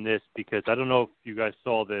 opinion on this, because I don't know if you guys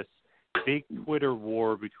saw this. big Twitter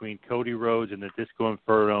war between Cody Rhodes and the Disco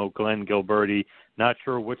Inferno, Glenn Gilberti. Not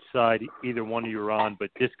sure which side either one of you are on,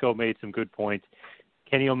 but Disco made some good points.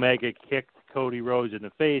 Kenny Omega kicked Cody Rhodes in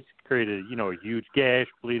the face, created a huge gash,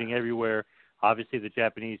 bleeding everywhere. Obviously, the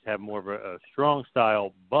Japanese have more of a strong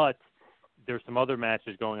style, but there's some other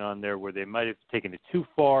matches going on there where they might have taken it too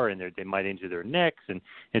far and they might injure their necks and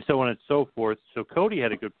so on and so forth. So Cody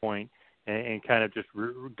had a good point and kind of just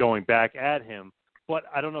going back at him. But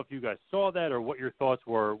I don't know if you guys saw that or what your thoughts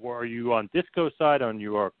were. Are you on Disco's side, on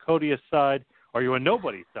your Cody's side? Are you on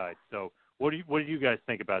nobody's side? So what do you guys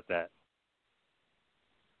think about that?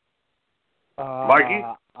 Mikey?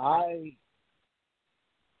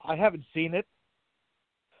 I haven't seen it,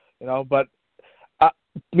 but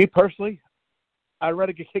me personally, I'd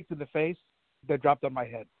rather get kicked in the face than dropped on my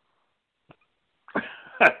head.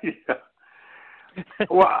 Yeah.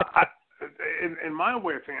 Well, in my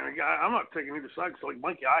way of thinking, I'm not taking either side. So, like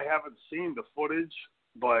Mikey, I haven't seen the footage,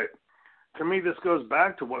 but to me, this goes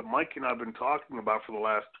back to what Mikey and I have been talking about for the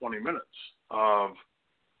last 20 minutes of,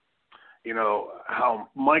 how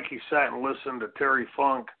Mikey sat and listened to Terry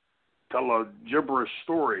Funk tell a gibberish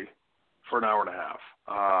story for an hour and a half,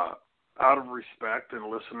 out of respect and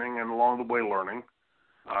listening and along the way learning.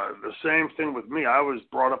 The same thing with me. I was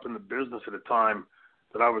brought up in the business at a time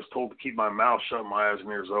that I was told to keep my mouth shut, my eyes and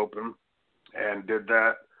ears open, and did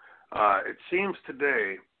that. It seems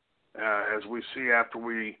today, as we see after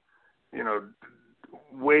we,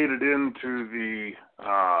 waded into the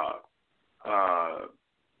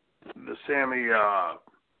Sammy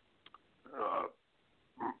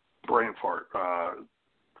brain fart.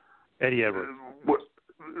 Eddie Edwards.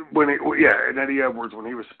 And Eddie Edwards when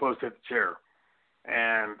he was supposed to hit the chair.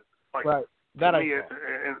 And right. That me,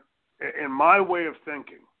 in my way of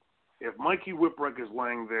thinking, if Mikey Whipwreck is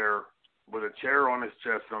laying there with a chair on his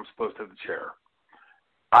chest and I'm supposed to hit the chair,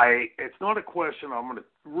 it's not a question I'm going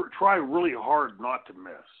to try really hard not to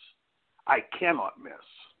miss. I cannot miss.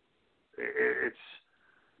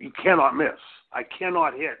 You cannot miss. I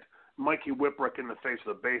cannot hit Mikey Whipwreck in the face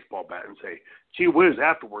with a baseball bat and say, gee whiz,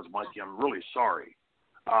 afterwards, Mikey, I'm really sorry.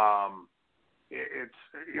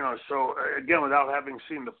 So again, without having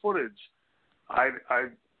seen the footage,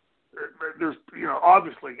 there's,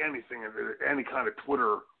 obviously any kind of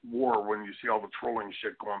Twitter war when you see all the trolling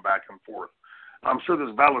shit going back and forth. I'm sure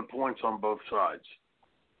there's valid points on both sides.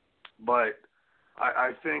 But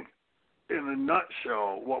I think in a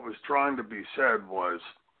nutshell, what was trying to be said was,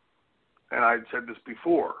 and I'd said this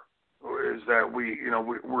before, is that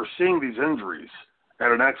we're seeing these injuries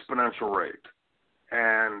at an exponential rate.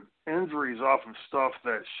 And injuries off of stuff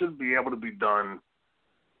that should be able to be done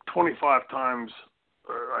 25 times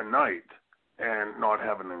a night and not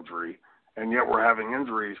have an injury, and yet we're having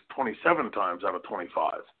injuries 27 times out of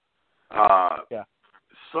 25.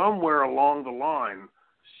 Somewhere along the line,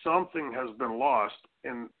 something has been lost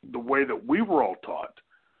in the way that we were all taught.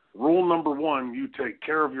 Rule number one, you take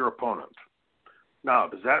care of your opponent. Now,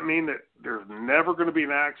 does that mean that there's never going to be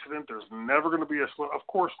an accident? There's never going to be a slip? Of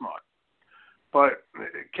course not. But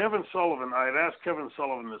Kevin Sullivan, I had asked Kevin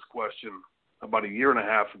Sullivan this question about a year and a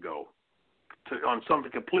half ago on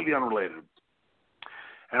something completely unrelated.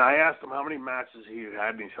 And I asked him how many matches he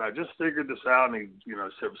had, and he said, I just figured this out, and he said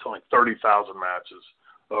it was something like 30,000 matches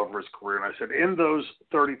over his career. And I said, in those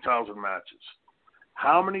 30,000 matches,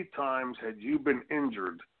 how many times had you been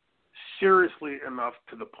injured seriously enough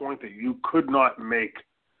to the point that you could not make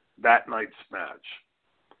that night's match?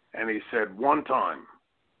 And he said, one time.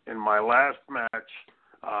 In my last match,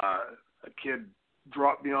 a kid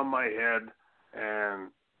dropped me on my head and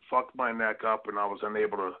fucked my neck up, and I was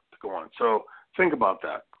unable to go on. So think about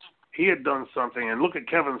that. He had done something, and look at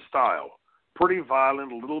Kevin's style. Pretty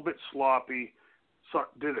violent, a little bit sloppy. So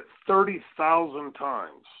did it 30,000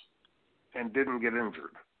 times and didn't get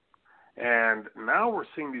injured. And now we're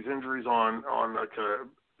seeing these injuries on like a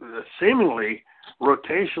seemingly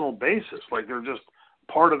rotational basis, like they're just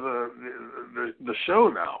part of the show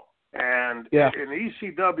now. And in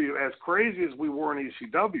ECW, as crazy as we were in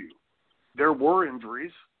ECW, there were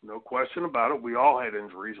injuries, no question about it. We all had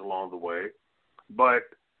injuries along the way. But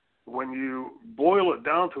when you boil it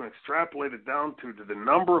down to and extrapolate it down to the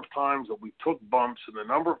number of times that we took bumps and the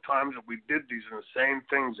number of times that we did these insane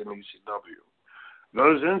things in ECW,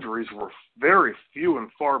 those injuries were very few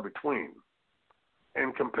and far between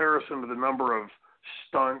in comparison to the number of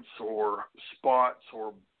stunts or spots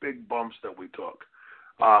or big bumps that we took.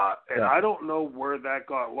 And I don't know where that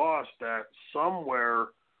got lost at. Somewhere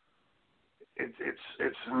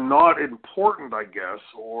it's not important, I guess,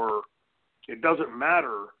 or it doesn't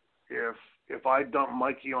matter if I dump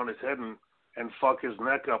Mikey on his head and and fuck his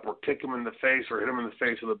neck up or kick him in the face or hit him in the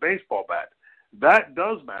face with a baseball bat. That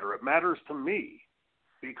does matter. It matters to me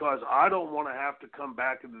because I don't want to have to come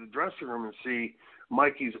back into the dressing room and see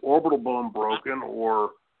Mikey's orbital bone broken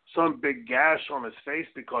or some big gash on his face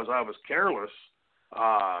because I was careless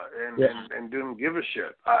and didn't give a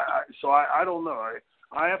shit. So I don't know.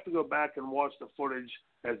 I have to go back and watch the footage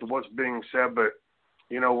as to what's being said, but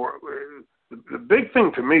the big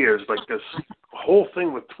thing to me is like this whole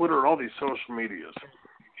thing with Twitter and all these social medias.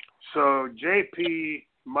 So JP,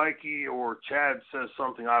 Mikey, or Chad says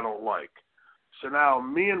something I don't like. So now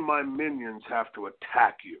me and my minions have to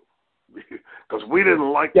attack you because we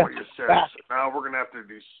didn't like what you said. So now we're going to have to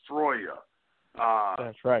destroy you.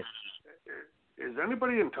 That's right. Is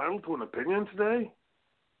anybody entitled to an opinion today?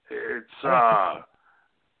 It's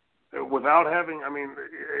without having, I mean,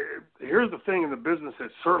 here's the thing in the business that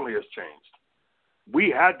certainly has changed. We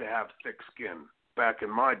had to have thick skin back in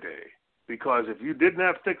my day because if you didn't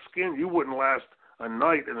have thick skin, you wouldn't last a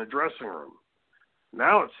night in the dressing room.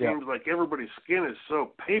 Now it seems like everybody's skin is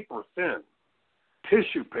so paper thin,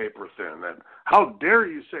 tissue paper thin, that how dare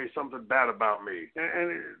you say something bad about me?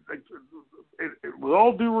 And with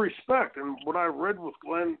all due respect, and what I read with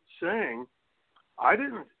Glenn saying, I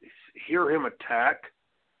didn't hear him attack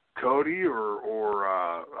Cody or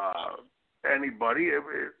anybody.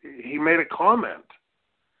 He made a comment,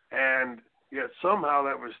 and yet somehow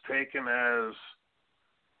that was taken as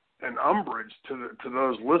an umbrage to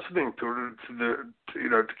those listening to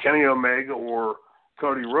Kenny Omega or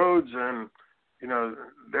Cody Rhodes, and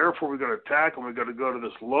therefore we got to attack and we got to go to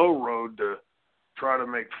this low road to try to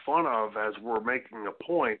make fun of as we're making a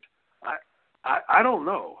point. I don't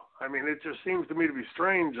know. I mean, it just seems to me to be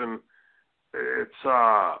strange, and it's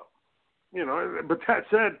but that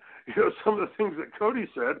said, some of the things that Cody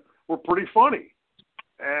said were pretty funny,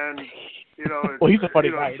 and well, he's a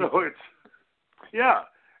funny guy. So it's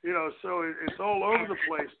so it's all over the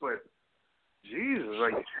place. But Jesus,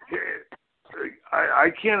 I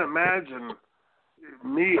can't imagine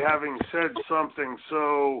me having said something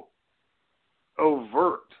so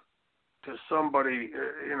overt to somebody,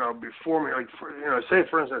 before me, say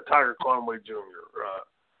for instance, Tiger Conway Jr.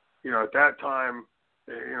 At that time,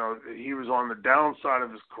 he was on the downside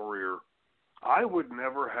of his career. I would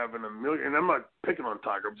never have in a million, and I'm not picking on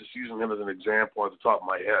Tiger, I'm just using him as an example at the top of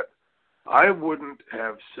my head. I wouldn't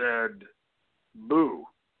have said boo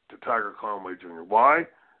to Tiger Conway Jr. Why?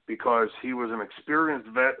 Because he was an experienced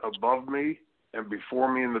vet above me and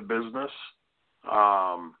before me in the business.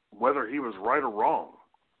 Whether he was right or wrong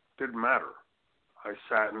didn't matter. I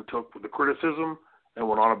sat and took the criticism and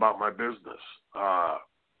went on about my business.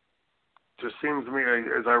 Just seems to me,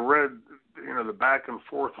 as I read, the back and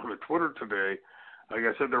forth on the Twitter today, like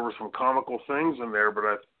I said, there were some comical things in there, but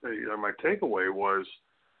my takeaway was,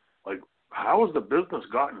 like, how has the business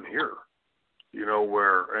gotten here?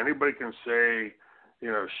 Where anybody can say,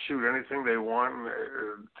 shoot anything they want,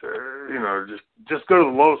 just go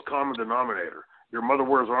to the lowest common denominator. Your mother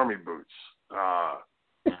wears army boots.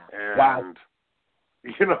 And, wow.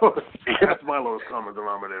 That's my lowest common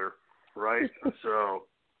denominator, right? So,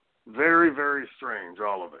 very, very strange,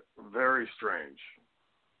 all of it. Very strange.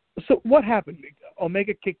 So what happened?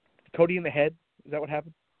 Omega kicked Cody in the head? Is that what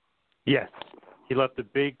happened? Yes. He left a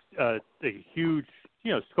big, a huge,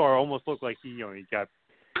 scar. Almost looked like he got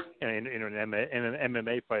in an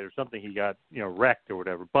MMA fight or something. He got, wrecked or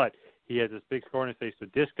whatever. But he has this big scar on his face. So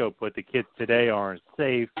Disco put the kids today aren't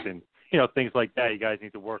safe and, things like that. You guys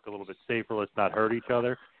need to work a little bit safer. Let's not hurt each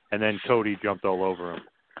other. And then Cody jumped all over him.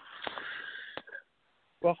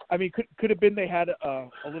 Well, I mean, could have been they had a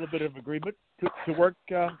little bit of agreement to work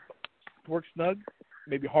snug,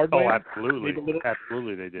 maybe hard way. Oh, absolutely,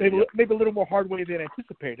 absolutely they did. Maybe a little more hard way than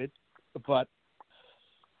anticipated, but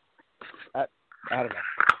I don't know.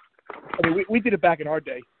 I mean, we did it back in our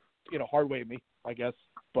day, hard way me, I guess,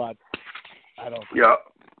 but I don't. Yeah.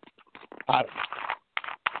 I don't know.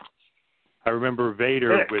 I remember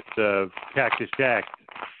Vader with Cactus Jack,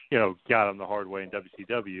 got him the hard way in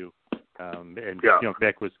WCW.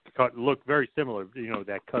 Beck was looked very similar.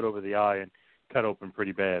 That cut over the eye and cut open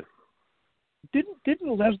pretty bad. Didn't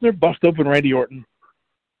Lesnar bust open Randy Orton?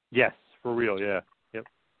 Yes, for real. Yeah. Yep.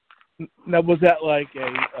 Now was that like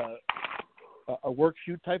a work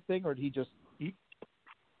shoot type thing, or did he just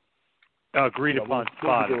agreed upon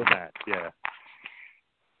spot in that? Yeah.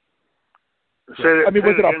 I mean,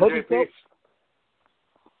 was it on purpose though?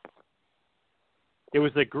 It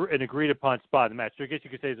was an agreed-upon spot in the match. So I guess you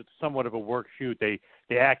could say it's somewhat of a work shoot. They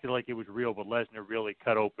acted like it was real, but Lesnar really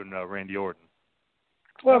cut open Randy Orton.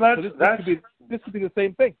 Well, this could be the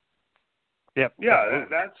same thing. Yep. Yeah,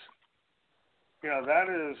 that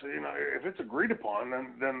is, if it's agreed upon,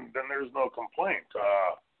 then there's no complaint.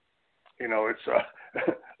 It's a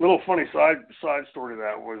little funny side story to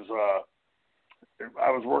that was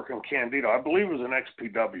I was working Candido. I believe it was an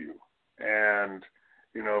XPW, and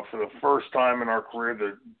for the first time in our career,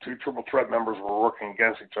 the two Triple Threat members were working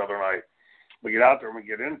against each other, and we get out there and we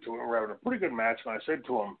get into it, and we're having a pretty good match, and I said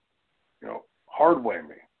to him, hard way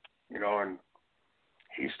me, and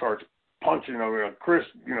he starts punching, Chris,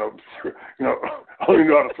 I only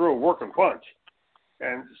know how to throw a working punch.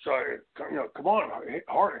 And so, come on, hit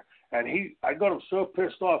hard. And I got him so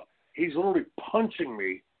pissed off, he's literally punching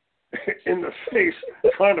me in the face,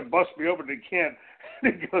 trying to bust me open, and he can't.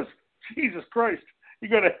 And he goes, Jesus Christ, you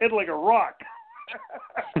got a head like a rock.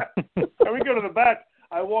 And we go to the back.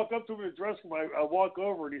 I walk up to him in the dressing room. I walk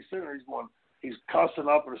over, and he's sitting there. He's cussing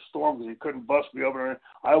up in a storm because he couldn't bust me open.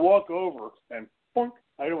 I walk over, and boink,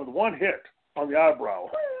 I hit him with one hit on the eyebrow.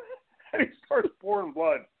 And he starts pouring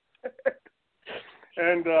blood.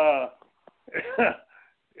 And,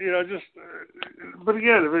 but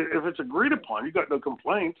again, if it's agreed upon, you got no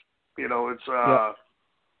complaint. It's,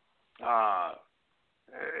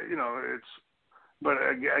 but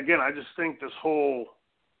again, I just think this whole,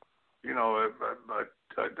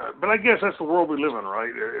 but I guess that's the world we live in,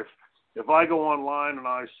 right? If I go online and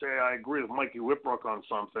I say I agree with Mikey Whipwreck on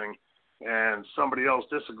something, and somebody else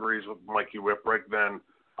disagrees with Mikey Whipwreck, then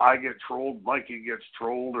I get trolled, Mikey gets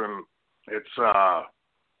trolled, and it's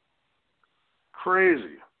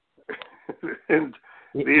crazy. And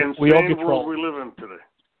the insane world we live in today.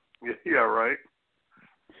 Yeah, right.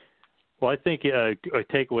 Well, I think a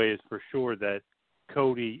takeaway is for sure that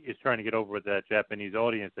Cody is trying to get over with that Japanese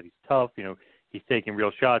audience, that he's tough, he's taking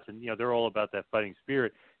real shots, and, they're all about that fighting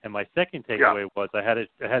spirit. And my second takeaway was I had a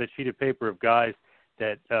sheet of paper of guys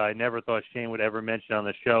that I never thought Shane would ever mention on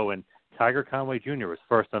the show, and Tiger Conway Jr. was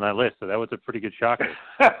first on that list, so that was a pretty good shocker.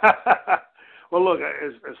 Well, look,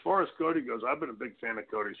 as far as Cody goes, I've been a big fan of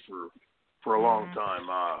Cody's for a long time.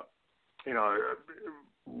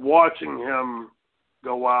 Watching him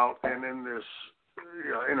go out and in this,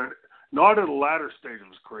 not at the latter stage of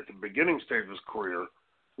his career, at the beginning stage of his career,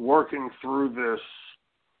 working through this,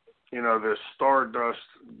 this Stardust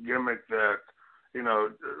gimmick that,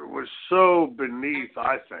 was so beneath,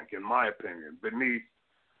 I think, in my opinion, beneath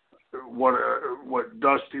what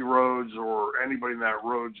Dusty Rhodes or anybody in that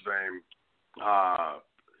Rhodes vein,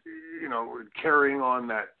 carrying on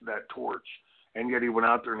that torch. And yet he went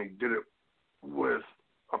out there and he did it with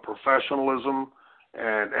a professionalism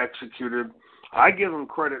and executed. I give him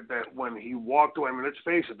credit that when he walked away, let's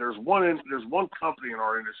face it, there's one company in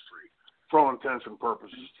our industry, for all intents and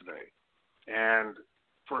purposes today. And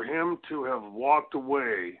for him to have walked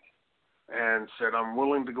away and said, I'm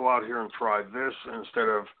willing to go out here and try this instead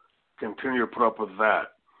of continue to put up with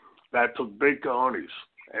that took big cojones.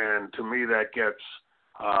 And to me, that gets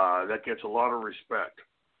a lot of respect.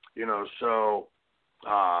 So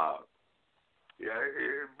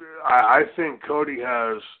I think Cody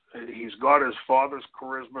he's got his father's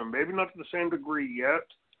charisma, maybe not to the same degree yet,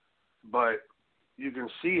 but you can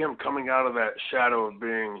see him coming out of that shadow of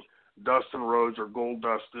being Dustin Rhodes or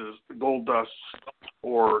Goldust's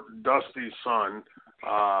or Dusty's son,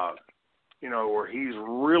 where he's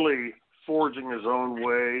really forging his own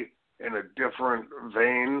way in a different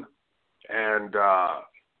vein, and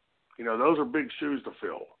those are big shoes to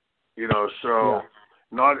fill.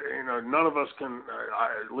 Not none of us can,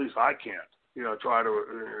 at least I can't, try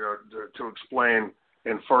to explain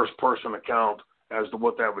in first person account as to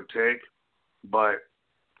what that would take. But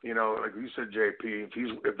like you said, JP,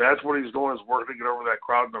 if that's what he's doing is working to get over that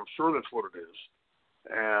crowd, and I'm sure that's what it is.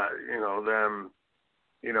 Then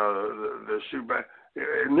the shoe back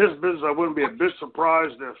in this business, I wouldn't be a bit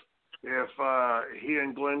surprised if he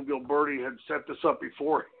and Glenn Gilberti had set this up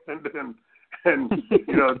before and took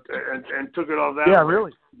it off that way. Yeah,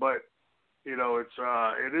 really. But it's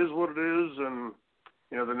it is what it is, and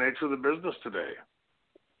the nature of the business today.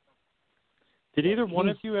 Did either one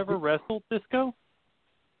of you ever wrestle Disco?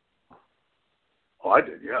 Oh, I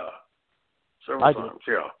did, yeah. Several times,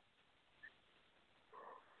 yeah.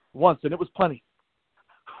 Once, and it was plenty.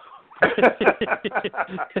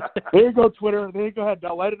 There you go, Twitter. There you go. Ahead.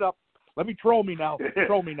 Now light it up. Let me troll me now.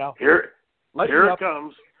 Troll me now. Here it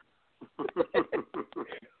comes.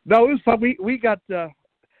 No, it was fun. We got.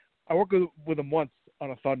 I worked with him once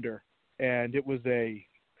on a Thunder, and it was I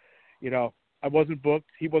wasn't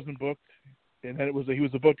booked. He wasn't booked, and then he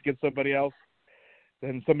was booked against somebody else.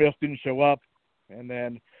 Then somebody else didn't show up, and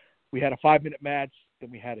then we had a 5-minute match.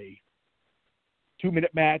 Then we had a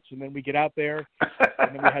 2-minute match, and then we get out there,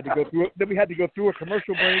 and then we had to go through. Then we had to go through a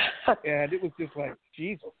commercial break, and it was just like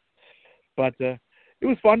Jesus. But it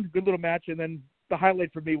was fun, good little match. And then the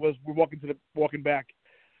highlight for me was we're walking back,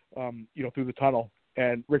 through the tunnel,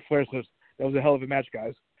 and Ric Flair says, "That was a hell of a match,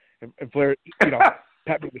 guys." And Flair,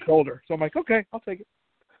 pat me on the shoulder. So I'm like, okay, I'll take it.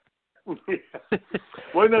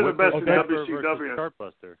 Wasn't that the best in WCW?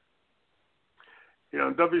 Chartbuster.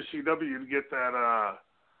 In WCW, you'd get that,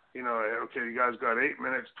 okay, you guys got 8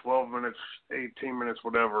 minutes, 12 minutes, 18 minutes,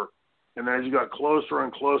 whatever. And then as you got closer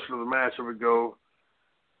and closer to the match, it would go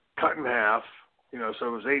cut in half. So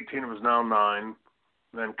it was 18, it was now 9. And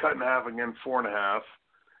then cut in half again, 4.5.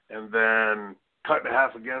 And then cut in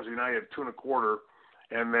half again, so now you had 2 1/4.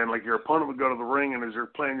 And then, like, your opponent would go to the ring, and as you're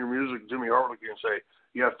playing your music, Jimmy Hart would and say,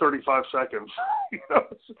 "You have 35 seconds." So,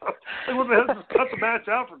 like, what the hell? Just cut the match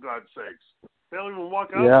out, for God's sakes. They don't even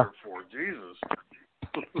walk out there for Jesus.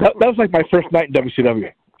 That was like my first night in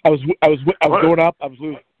WCW. I was going up, I was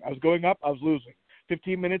losing. I was going up, I was losing.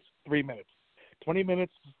 15 minutes, 3 minutes. 20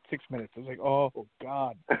 minutes, 6 minutes. I was like, oh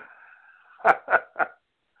God.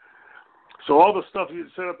 So all the stuff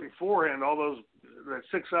you'd set up beforehand, that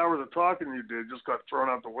 6 hours of talking you did, just got thrown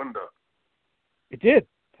out the window. It did.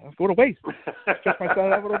 What a waste. Check my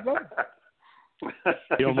side out what I've done.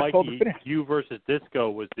 Mikey, you versus Disco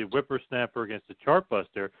was the whippersnapper against the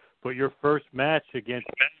Chartbuster, but your first match against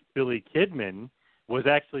Billy Kidman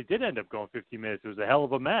did end up going 15 minutes. It was a hell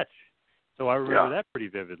of a match. So I remember that pretty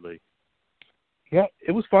vividly. Yeah,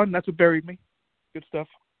 it was fun. That's what buried me. Good stuff.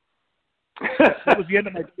 That was the end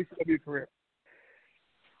of my WCW career.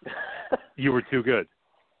 You were too good.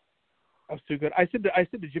 I was too good. I said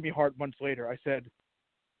to Jimmy Hart months later, I said,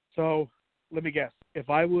 so let me guess, if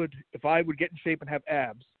I would get in shape and have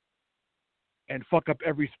abs and fuck up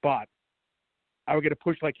every spot, I would get a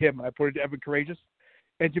push like him. And I put it to Evan Courageous.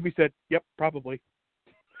 And Jimmy said, yep, probably.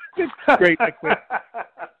 Great. I quit.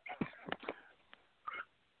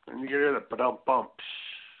 And you hear the ba-dum-bump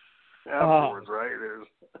afterwards, right? It was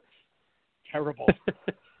terrible.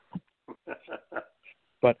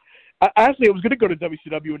 But actually, I was going to go to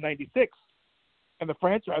WCW in '96, and the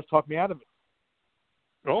franchise talked me out of it.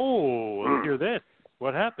 Oh, let's hear this.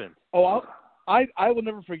 What happened? Oh, I will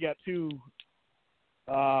never forget, too.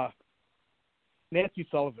 Nancy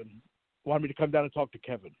Sullivan wanted me to come down and talk to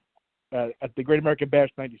Kevin at the Great American Bash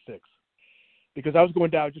 '96, because I was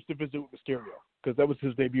going down just to visit with Mysterio, because that was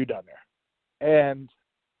his debut down there. And,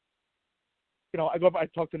 I go up, I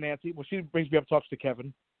talk to Nancy. Well, she brings me up, talks to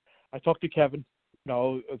Kevin. I talk to Kevin.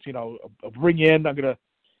 I'll bring in, I'm going to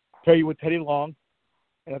pair you with Teddy Long.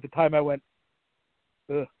 And at the time I went,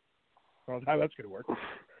 ugh, I don't know how that's going to work.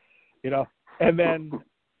 And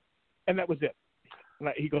that was it. And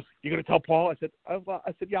he goes, "You going to tell Paul?" I said,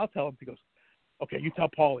 "Yeah, I'll tell him." He goes, "Okay, you tell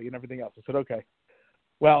Paulie and everything else." I said, "Okay."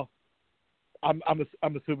 Well, I'm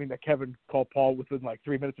assuming that Kevin called Paul within like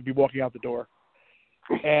 3 minutes of me walking out the door.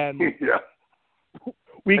 And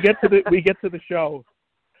we get to the show.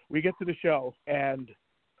 And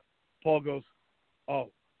Paul goes,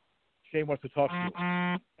 "Oh, Shane wants to talk to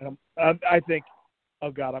you." And I think,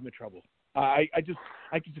 "Oh God, I'm in trouble." I can just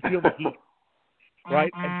feel the heat,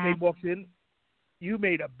 right? And Shane walks in. "You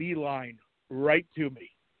made a beeline right to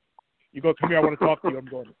me. You go, 'Come here, I want to talk to you.'" I'm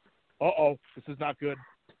going, "Uh-oh, this is not good."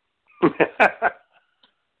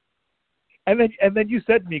 And then you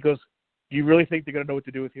said to me, he goes, "Do you really think they're going to know what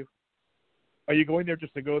to do with you? Are you going there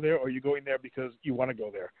just to go there, or are you going there because you want to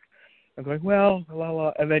go there?" I'm going, "Well, la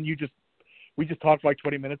la." And then we just talked for like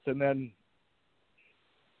 20 minutes, and then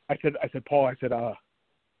I said, "Paul,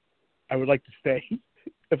 I would like to stay,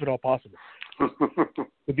 if at all possible,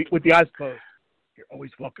 with the eyes closed. You're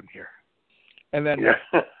always welcome here." And then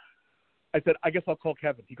I said, "I guess I'll call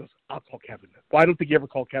Kevin." He goes, "I'll call Kevin." Well, I don't think you ever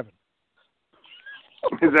called Kevin.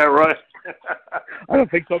 Is that right? I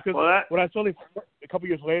don't think so, because when I saw him a couple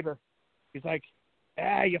years later, he's like,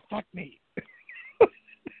 "You fucked me."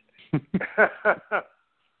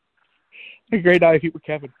 A great eye with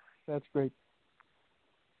Kevin. That's great.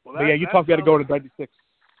 Well, you talked about going to '96.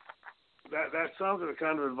 That sounds like the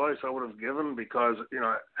kind of advice I would have given, because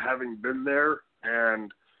having been there,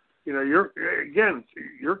 and your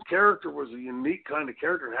character was a unique kind of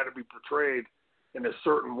character and had to be portrayed in a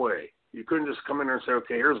certain way. You couldn't just come in there and say,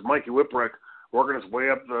 "Okay, here's Mikey Whipwreck working his way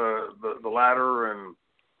up the ladder, and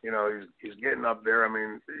he's getting up there." I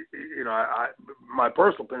mean, my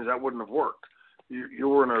personal opinion, that wouldn't have worked. You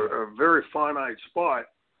were in a very finite spot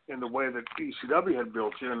in the way that ECW had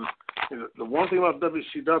built you. And the one thing about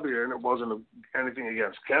WCW, and it wasn't anything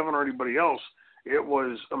against Kevin or anybody else, it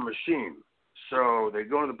was a machine. So they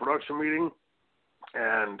go into the production meeting,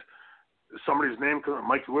 and somebody's name comes up,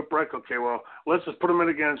 Mikey Whipwreck. Okay, well, let's just put him in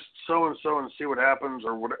against so-and-so and see what happens,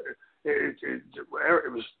 or what.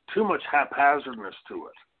 It was too much haphazardness to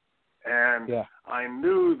it. And Yeah. I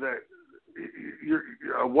knew that you're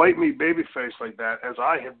a white meat babyface like that, as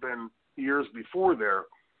I had been years before there,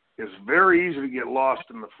 is very easy to get lost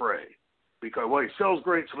in the fray. Because, well, he sells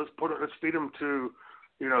great, so let's feed him to,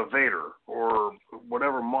 Vader or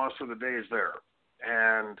whatever monster of the day is there.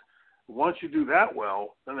 And once you do that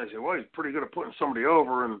well, then they say, well, he's pretty good at putting somebody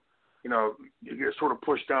over, and, you get sort of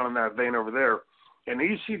pushed down in that vein over there. And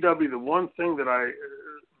ECW, the one thing that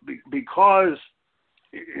because,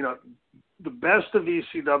 the best of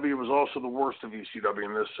ECW was also the worst of ECW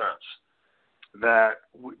in this sense, that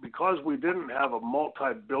because we didn't have a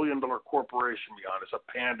multi-billion-dollar corporation behind us, a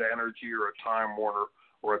Panda Energy or a Time Warner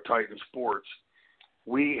or a Titan Sports,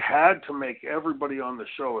 we had to make everybody on the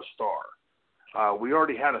show a star. We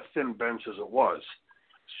already had a thin bench as it was.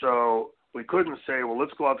 So we couldn't say, well,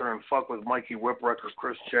 let's go out there and fuck with Mikey Whipwreck or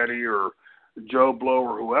Chris Chetty or Joe Blow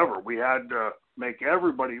or whoever. We had to make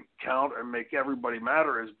everybody count and make everybody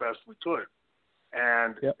matter as best we could.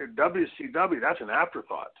 And at WCW, that's an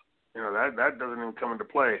afterthought. That doesn't even come into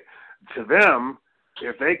play. To them,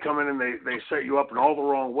 if they come in and they set you up in all the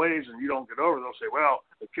wrong ways and you don't get over, they'll say, well,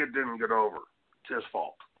 the kid didn't get over. It's his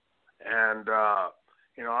fault. And,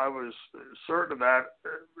 I was certain of that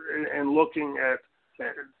and looking at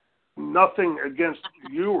nothing against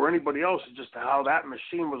you or anybody else, just how that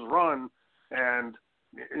machine was run. And,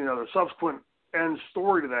 the subsequent end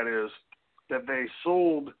story to that is that they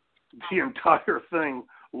sold the entire thing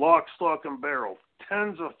lock, stock, and barrel.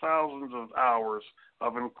 Tens of thousands of hours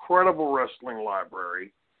of incredible wrestling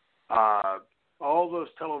library, all those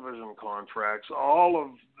television contracts, all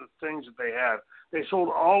of the things that they had. They sold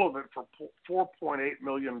all of it for $4.8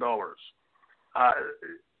 million.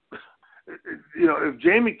 If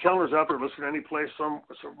Jamie Kellner's out there listening any place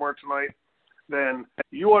somewhere tonight, then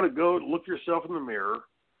you ought to go look yourself in the mirror,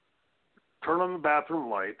 turn on the bathroom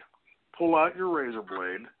light, pull out your razor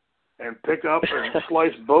blade, and pick up and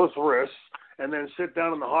slice both wrists, and then sit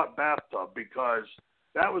down in the hot bathtub, because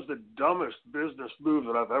that was the dumbest business move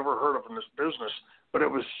that I've ever heard of in this business. But it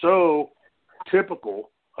was so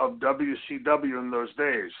typical of WCW in those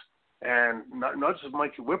days. And not just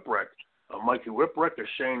Mikey Whipwreck. Mikey Whipwreck, a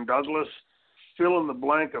Shane Douglas, fill in the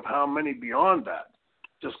blank of how many beyond that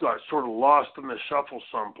just got sort of lost in the shuffle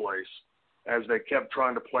someplace as they kept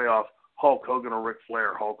trying to play off Hulk Hogan or Ric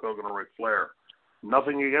Flair, Hulk Hogan or Ric Flair.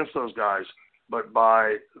 Nothing against those guys, but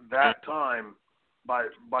by that time, by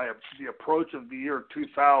the approach of the year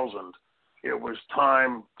 2000, it was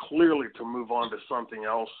time clearly to move on to something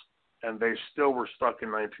else, and they still were stuck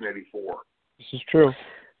in 1984. This is true.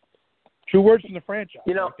 True words from the franchise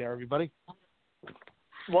right there, everybody.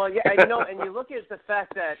 Well, yeah, and you look at the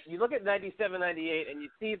fact that you look at 97, 98, and you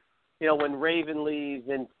see, when Raven leaves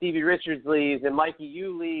and Stevie Richards leaves and Mikey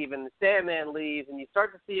you leave and the Sandman leaves, and you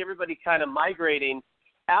start to see everybody kind of migrating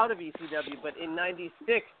out of ECW. But in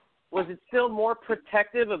 96, was it still more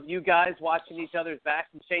protective of you guys watching each other's backs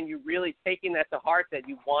and Shane, you really taking that to heart that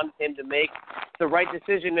you wanted him to make the right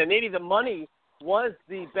decision? And maybe the money was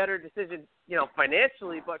the better decision,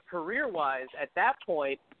 financially, but career-wise at that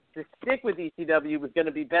point, to stick with ECW was going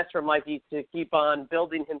to be best for Mikey to keep on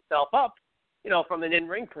building himself up, from an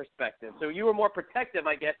in-ring perspective. So you were more protective,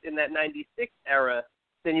 I guess, in that 96 era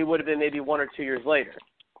than you would have been maybe 1 or 2 years later.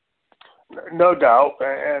 No doubt.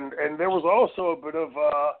 And there was also a bit of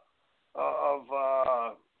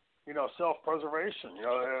self-preservation,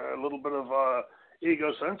 a little bit of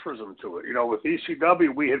egocentrism to it. With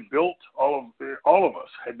ECW, we had built, all of us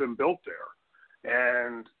had been built there.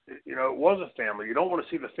 And, it was a family. You don't want to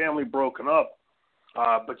see the family broken up,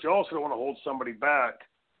 but you also don't want to hold somebody back.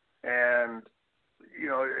 And,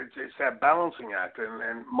 it's that balancing act.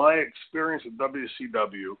 And my experience at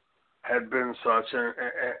WCW had been such,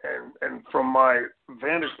 and from my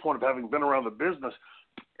vantage point of having been around the business,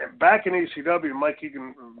 back in ECW, Mike, you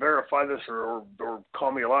can verify this or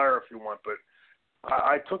call me a liar if you want, but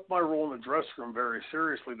I took my role in the dressing room very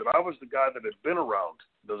seriously, that I was the guy that had been around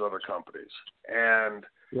those other companies and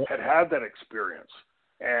had that experience.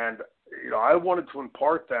 And, I wanted to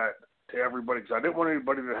impart that to everybody, because I didn't want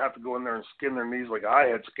anybody to have to go in there and skin their knees like I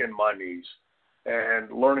had skinned my knees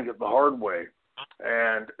and learning it the hard way.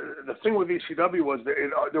 And the thing with ECW was that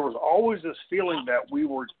there was always this feeling that we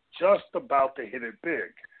were just about to hit it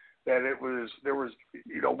big. That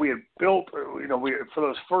we had built, for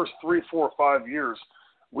those first 3, 4, 5 years,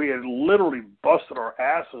 we had literally busted our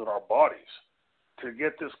asses and our bodies to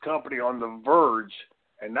get this company on the verge.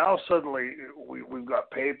 And now suddenly we've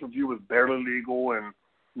got pay-per-view with Barely Legal, and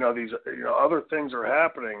these other things are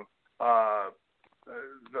happening.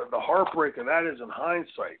 The heartbreak of that is in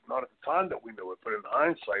hindsight, not at the time that we knew it, but in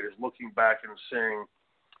hindsight is looking back and seeing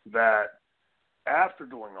that after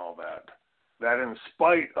doing all that, that in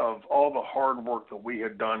spite of all the hard work that we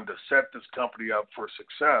had done to set this company up for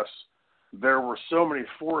success, there were so many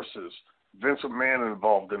forces, Vince McMahon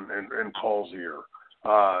involved in Paul's ear,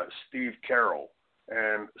 Steve Carroll,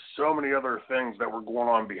 and so many other things that were going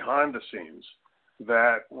on behind the scenes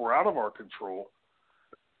that were out of our control,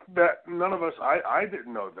 that none of us, I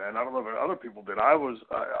didn't know then. I don't know if other people did. I was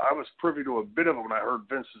privy to a bit of it when I heard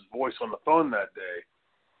Vince's voice on the phone that day,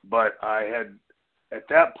 but at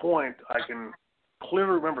that point, I can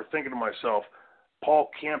clearly remember thinking to myself, Paul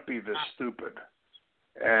can't be this stupid.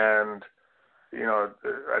 And, you know,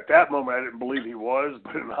 at that moment, I didn't believe he was,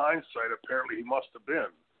 but in hindsight, apparently he must have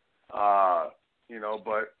been. You know,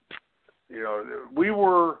 but, you know, we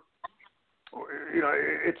were, you know,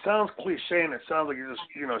 it sounds cliche and it sounds like you're just,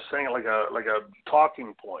 you know, saying it like a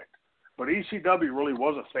talking point. But ECW really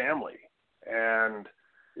was a family. And,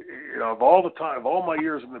 you know, of all my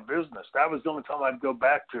years in the business, that was the only time I'd go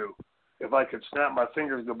back to. If I could snap my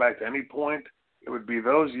fingers and go back to any point, it would be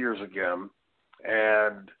those years again.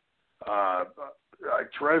 And I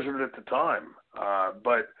treasured it at the time.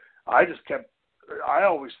 But I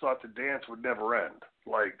always thought the dance would never end.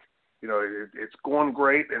 Like, you know, it's going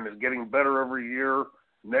great and it's getting better every year.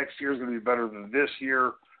 Next year's going to be better than this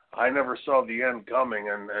year. I never saw the end coming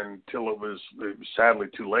until it was sadly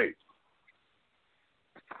too late.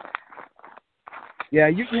 Yeah,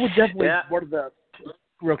 you were definitely one of the,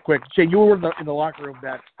 real quick, Shane, you were in the locker room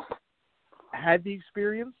that had the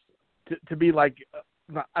experience to be like,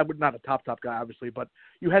 not a top guy, obviously, but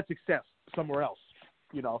you had success somewhere else,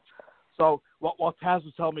 you know. So while Taz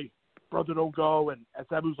was telling me, brother, don't go, and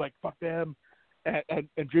Sabu's like, fuck them,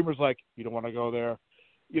 and Dreamer's like, you don't want to go there.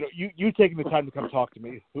 You know, you taking the time to come talk to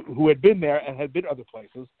me, who had been there and had been other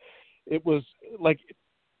places, it was like,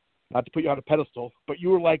 not to put you on a pedestal, but you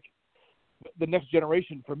were like the next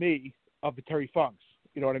generation for me of the Terry Funks.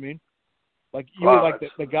 You know what I mean? Like you were like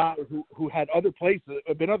the guy who had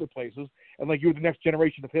been other places, and like you were the next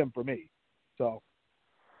generation of him for me. So.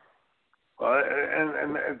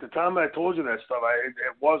 And at the time I told you that stuff,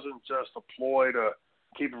 it wasn't just a ploy to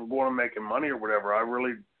keep from going and making money or whatever.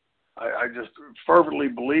 I just fervently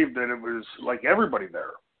believed that it was like everybody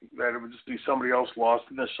there, that it would just be somebody else lost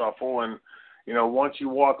in the shuffle. And, you know, once you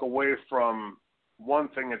walk away from one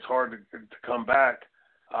thing, it's hard to come back.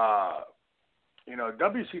 You know,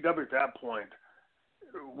 WCW at that point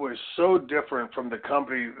was so different from the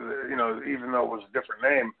company, you know, even though it was a different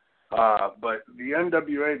name. But the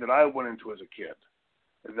NWA that I went into as a kid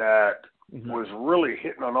that was really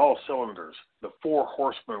hitting on all cylinders, the Four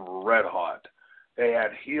Horsemen were red hot. They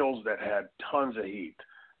had heels that had tons of heat,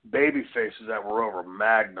 baby faces that were over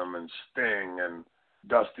Magnum and Sting and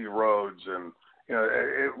Dusty Rhodes. And, you know,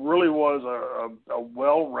 it really was a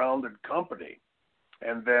well-rounded company.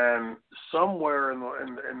 And then somewhere in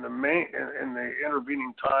the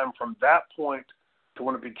intervening time from that point to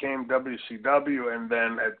when it became WCW, and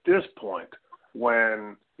then at this point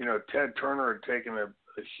when, you know, Ted Turner had taken a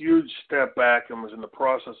huge step back and was in the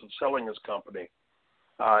process of selling his company,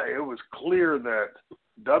 it was clear that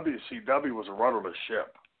WCW was a rudderless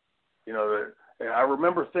ship. You know, I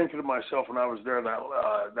remember thinking to myself when I was there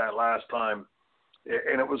that last time,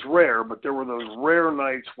 and it was rare, but there were those rare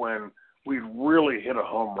nights when we'd really hit a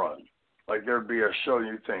home run. Like there'd be a show and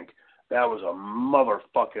you'd think, that was a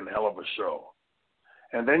motherfucking hell of a show.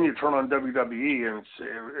 And then you turn on WWE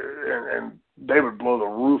and they would blow the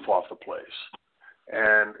roof off the place.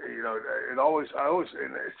 And, you know, and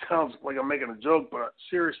it sounds like I'm making a joke, but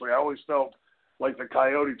seriously, I always felt like the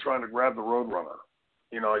coyote trying to grab the roadrunner.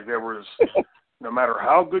 You know, like there was, no matter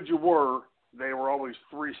how good you were, they were always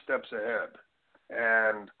 3 steps ahead.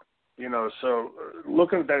 And, you know, so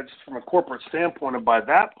looking at that from a corporate standpoint, and by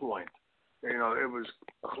that point, you know, it was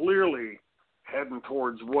clearly heading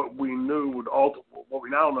towards what we knew what we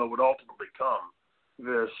now know would ultimately come,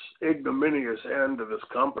 this ignominious end of this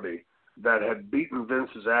company that had beaten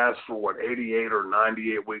Vince's ass for 88 or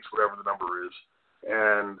 98 weeks, whatever the number is.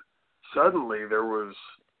 And suddenly there was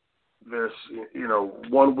this, you know,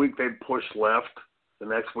 one week they'd push left, the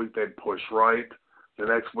next week they'd push right, the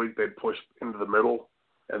next week they'd push into the middle,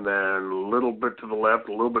 and then a little bit to the left,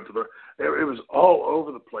 a little bit to the – it was all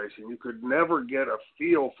over the place, and you could never get a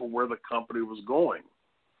feel for where the company was going.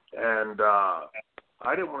 And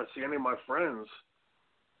I didn't want to see any of my friends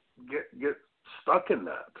get stuck in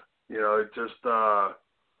that. You know, it just A,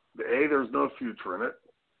 there's no future in it.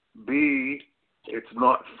 B, it's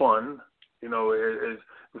not fun. You know,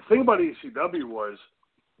 the thing about ECW was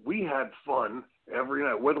we had fun every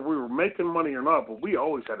night, whether we were making money or not, but we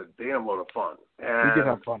always had a damn load of fun. And we did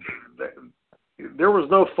have fun. There was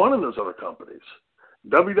no fun in those other companies.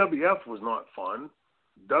 WWF was not fun.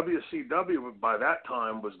 WCW by that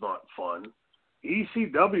time was not fun.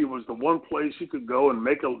 ECW was the one place you could go and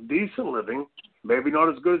make a decent living, maybe not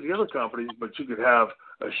as good as the other companies, but you could have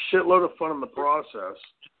a shitload of fun in the process.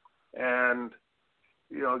 And,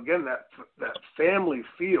 you know, again, that family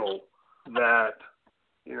feel that,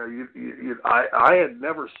 you know, I had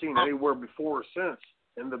never seen anywhere before or since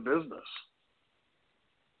in the business.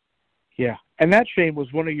 Yeah, and that, Shane,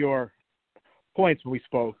 was one of your points when we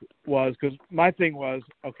spoke, was because my thing was,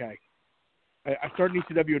 okay, I started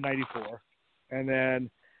ECW in '94, and then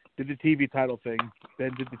did the TV title thing,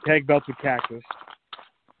 then did the tag belts with Cactus,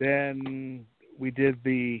 then we did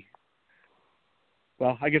the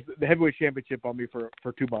heavyweight championship on me for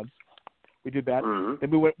 2 months. We did that. Mm-hmm.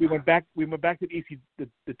 Then we went back to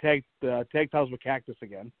the tag titles with Cactus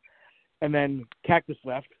again, and then Cactus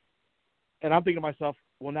left, and I'm thinking to myself,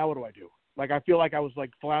 well, now what do I do? Like, I feel like I was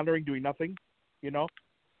like floundering, doing nothing, you know?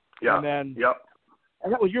 Yeah. And then, yep.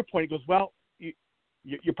 And that was your point. He goes, well,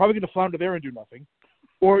 you're probably going to flounder there and do nothing,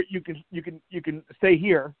 or you can stay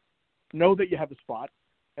here, know that you have a spot,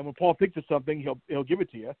 and when Paul thinks of something, he'll give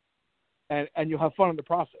it to you, and you'll have fun in the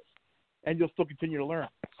process, and you'll still continue to learn.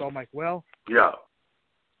 So I'm like, well, yeah.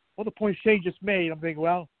 Well, the point Shane just made, I'm thinking,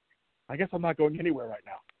 well, I guess I'm not going anywhere right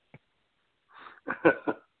now.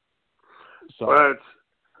 So, but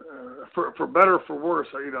for better or for worse,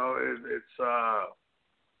 you know, it's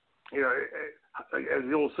you know, as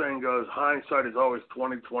the old saying goes, hindsight is always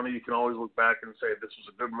 20/20. You can always look back and say this was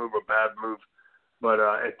a good move or bad move. But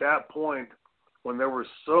at that point, when there was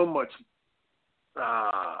so much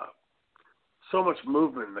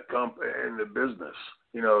movement in the business,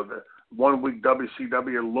 you know, the 1 week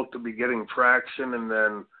WCW looked to be getting traction, and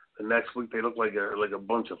then the next week they looked like a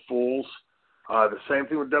bunch of fools. The same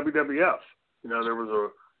thing with WWF. You know, there was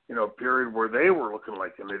a period where they were looking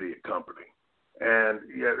like an idiot company. And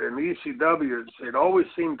yet in ECW, it always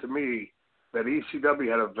seemed to me that ECW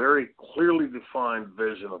had a very clearly defined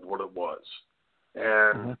vision of what it was.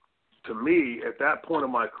 And to me, at that point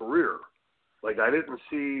in my career, like, I didn't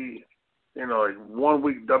see, you know, like 1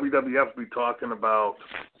 week WWF be talking about,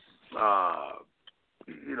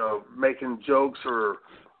 you know, making jokes or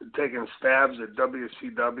taking stabs at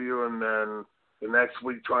WCW, and then the next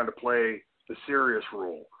week trying to play the serious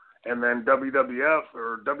role. And then WWF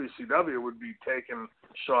or WCW would be taking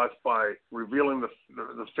shots by revealing the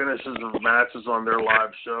finishes of matches on their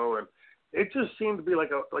live show, and it just seemed to be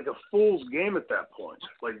like a fool's game at that point.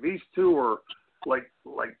 Like, these two were like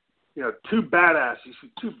you know, two badasses,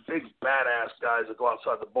 two big badass guys that go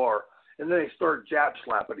outside the bar, and then they start jab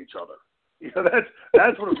slapping each other. You know,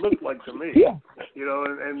 that's what it looked like to me. Yeah. You know,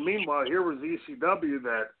 and meanwhile, here was ECW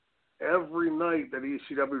that every night that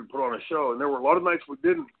ECW would put on a show, and there were a lot of nights we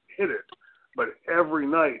didn't hit it, but every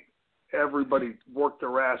night everybody worked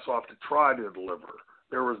their ass off to try to deliver.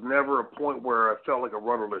 There was never a point where I felt like a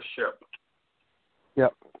rudderless ship.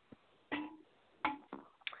 Yep.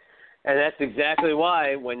 And that's exactly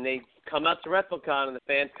why when they come out to WrestleCon and the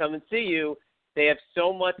fans come and see you, they have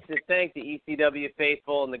so much to thank the ECW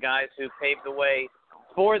faithful and the guys who paved the way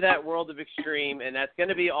for that World of Extreme, and that's going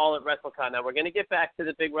to be all at WrestleCon. Now, we're going to get back to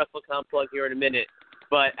the big WrestleCon plug here in a minute,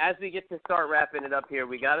 but as we get to start wrapping it up here,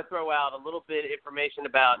 we got to throw out a little bit of information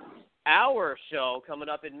about our show coming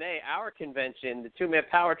up in May, our convention, the two-man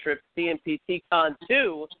power trip, CMPT Con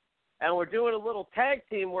 2, and we're doing a little tag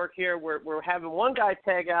team work here. We're having one guy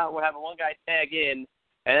tag out, we're having one guy tag in,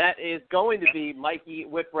 and that is going to be Mikey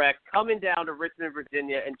Whipwreck coming down to Richmond,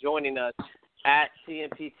 Virginia, and joining us at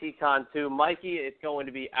CMPT Con 2. Mikey, it's going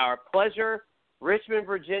to be our pleasure. Richmond,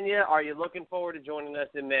 Virginia, are you looking forward to joining us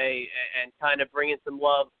in May and kind of bringing some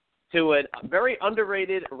love to a very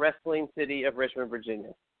underrated wrestling city of Richmond,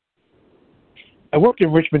 Virginia? I worked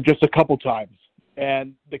in Richmond just a couple times,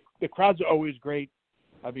 and the crowds are always great.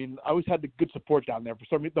 I mean, I always had the good support down there. For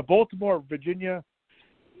some reason, the Baltimore, Virginia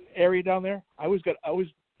area down there, I always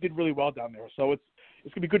did really well down there. So it's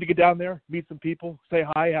gonna be good to get down there, meet some people, say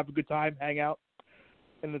hi, have a good time, hang out,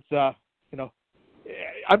 and it's you know,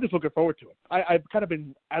 I'm just looking forward to it. I've kind of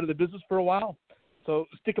been out of the business for a while, so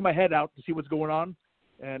sticking my head out to see what's going on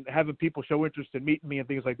and having people show interest in meeting me and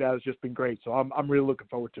things like that has just been great. So I'm really looking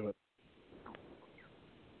forward to it.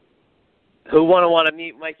 Who want to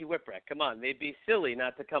meet Mikey Whipwreck? Come on, they'd be silly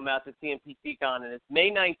not to come out to CMPT Con, and it's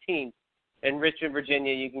May 19th in Richmond,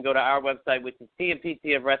 Virginia. You can go to our website, which is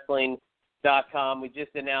tmptofwrestling.com. We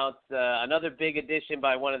just announced another big addition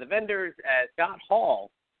by one of the vendors, as Scott Hall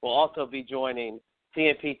will also be joining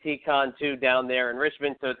CMPT Con 2 down there in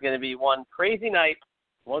Richmond. So it's going to be one crazy night,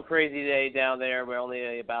 one crazy day down there. We're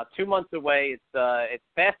only about 2 months away. It's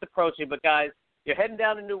fast approaching, but guys, you're heading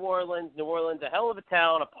down to New Orleans. New Orleans, a hell of a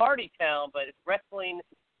town, a party town, but it's wrestling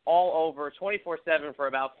all over 24/7 for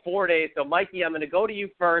about 4 days. So, Mikey, I'm going to go to you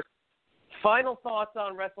first. Final thoughts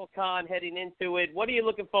on WrestleCon heading into it. What are you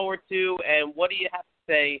looking forward to, and what do you have to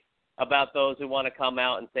say about those who want to come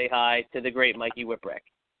out and say hi to the great Mikey Whipwreck?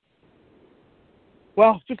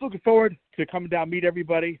 Well, just looking forward to coming down, meet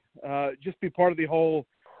everybody, just be part of the whole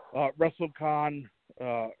WrestleCon,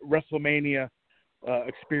 WrestleMania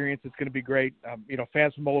experience. It's going to be great.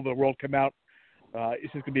 Fans from all over the world come out.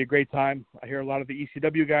 It's just going to be a great time. I hear a lot of the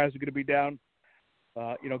ECW guys are going to be down.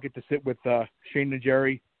 Get to sit with Shane and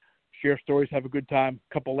Jerry, share stories, have a good time,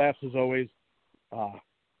 a couple laughs as always.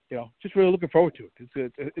 Just really looking forward to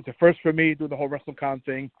it. It's a first for me doing the whole WrestleCon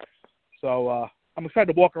thing. So I'm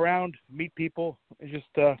excited to walk around, meet people, and just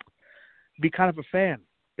be kind of a fan,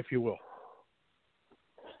 if you will.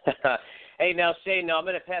 Hey, now, Shane, I'm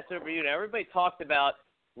going to pass it over to you. Now, everybody talked about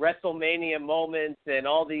WrestleMania moments and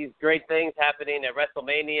all these great things happening at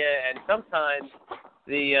WrestleMania, and sometimes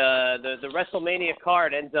the WrestleMania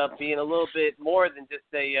card ends up being a little bit more than just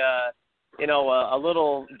a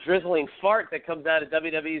little drizzling fart that comes out of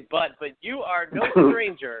WWE's butt. But you are no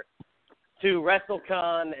stranger to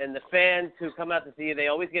WrestleCon and the fans who come out to see you. They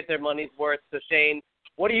always get their money's worth. So, Shane,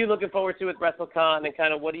 what are you looking forward to with WrestleCon, and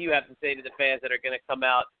kind of what do you have to say to the fans that are going to come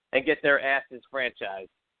out and get their asses franchised?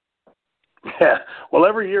 Yeah, well,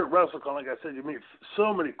 every year at WrestleCon, like I said, you meet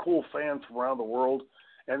so many cool fans from around the world.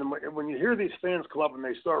 And when you hear these fans come up and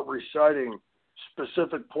they start reciting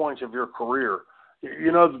specific points of your career, they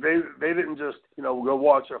didn't just, go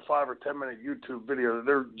watch a 5 or 10 minute YouTube video.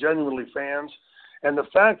 They're genuinely fans. And the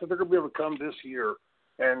fact that they're going to be able to come this year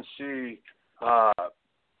and see,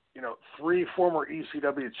 3 former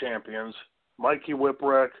ECW champions, Mikey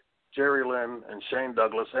Whipwreck, Jerry Lynn, and Shane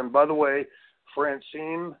Douglas. And by the way,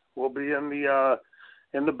 Francine will be in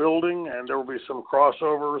the building, and there will be some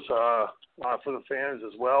crossovers for the fans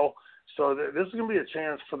as well. So this is going to be a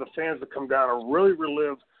chance for the fans to come down and really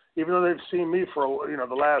relive. Even though they've seen me for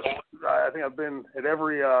the last, I think I've been at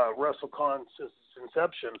every WrestleCon since its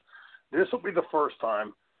inception. This will be the first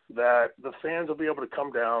time that the fans will be able to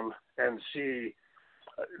come down and see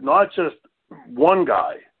not just one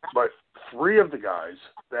guy, but 3 of the guys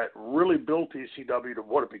that really built ECW to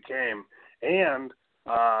what it became, and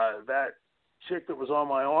that chick that was on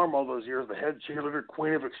my arm all those years, the head cheerleader,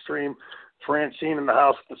 Queen of Extreme, Francine, in the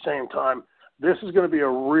house at the same time. This is going to be a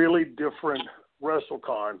really different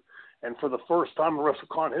WrestleCon. And for the first time in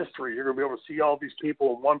WrestleCon history, you're going to be able to see all these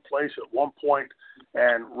people in one place at one point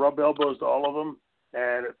and rub elbows to all of them,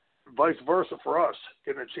 and vice versa for us,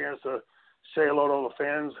 getting a chance to say hello to all the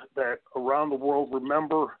fans that around the world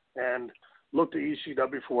remember and look to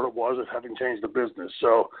ECW for what it was and having changed the business.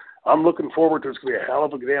 So I'm looking forward to it. It's going to be a hell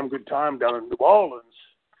of a damn good time down in New Orleans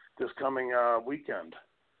this coming weekend.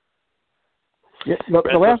 Yeah,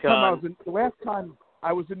 the last time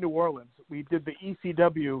I was in New Orleans, we did the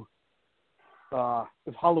ECW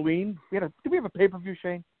with Halloween. Did we have a pay-per-view,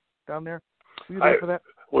 Shane, down there? Were you there for that?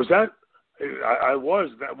 Was that? I was.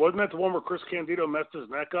 Wasn't that the one where Chris Candido messed his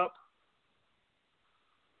neck up?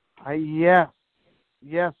 Yes,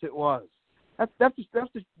 it was. That's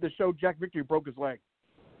the show Jack Victory broke his leg.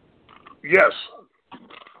 Yes.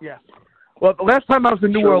 Yes. Well, the last time I was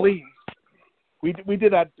in New Orleans, we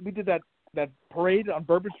did that parade on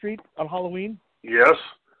Bourbon Street on Halloween. Yes.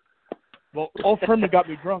 Well, Old Herman got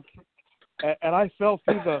me drunk, and I fell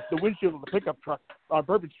through the windshield of the pickup truck on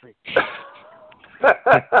Bourbon Street.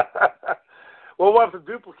 Well, we'll have to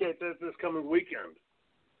duplicate this coming weekend.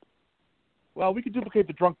 Well, we could duplicate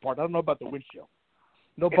the drunk part. I don't know about the windshield.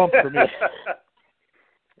 No bumps for me.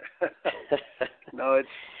 No, it's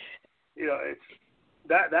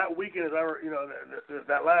that weekend is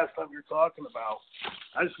that last time you're talking about.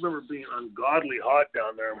 I just remember being ungodly hot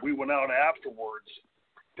down there, and we went out afterwards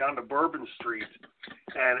down to Bourbon Street,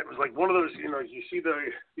 and it was like one of those, you see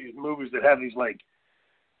these movies that have these like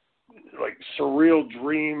surreal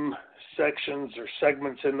dream sections or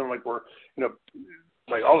segments in them, like where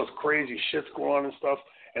like all this crazy shit's going on and stuff.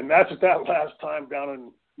 And that's what that last time down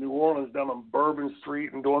in New Orleans, down on Bourbon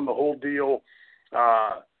Street and doing the whole deal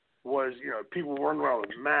was, people running around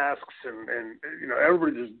with masks and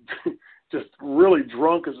everybody just really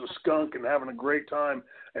drunk as a skunk and having a great time.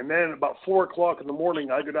 And then about 4:00 in the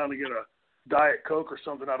morning, I go down to get a Diet Coke or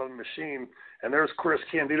something out of the machine, and there's Chris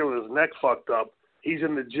Candido with his neck fucked up. He's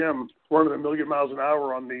in the gym running 1,000,000 miles an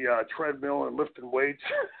hour on the treadmill and lifting weights.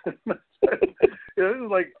 This is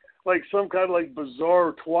like some kind of like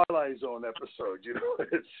bizarre Twilight Zone episode,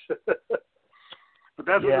 It's but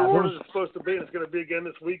that's what New Orleans is supposed to be. It's going to be again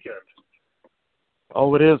this weekend.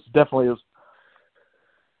 Oh, it is. Definitely is.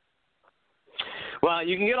 Well,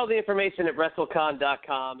 you can get all the information at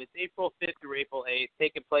WrestleCon.com. It's April 5th through April 8th,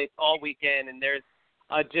 taking place all weekend, and there's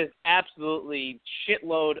just absolutely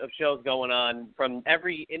shitload of shows going on from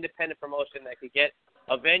every independent promotion that could get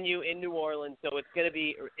a venue in New Orleans. So it's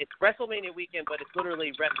WrestleMania weekend, but it's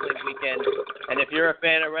literally wrestling weekend. And if you're a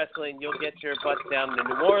fan of wrestling, you'll get your butts down to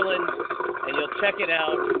New Orleans and you'll check it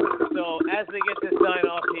out. So as we get this sign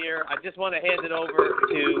off here, I just want to hand it over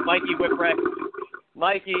to Mikey Whipwreck.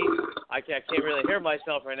 Mikey, I can't really hear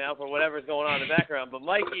myself right now for whatever's going on in the background, but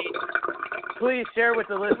Mikey, please share with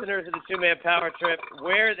the listeners of the Two-Man Power Trip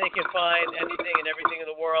where they can find anything and everything in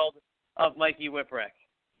the world of Mikey Whipwreck.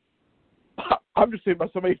 I'm just thinking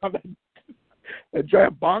about somebody on that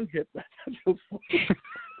giant bong hit. That's so funny.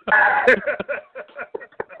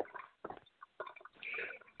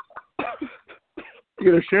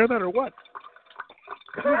 You gonna share that or what?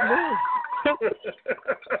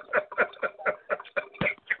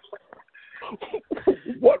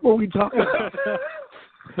 What were we talking about?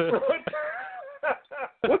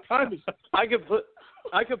 What time is it?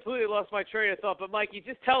 I completely lost my train of thought, but Mikey,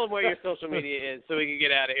 just tell them where your social media is so we can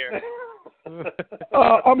get out of here.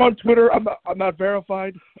 I'm on Twitter. I'm not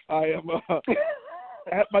verified. I am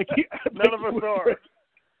at Mikey. None of us are.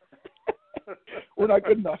 We're not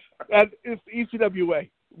good enough. It's ECWA.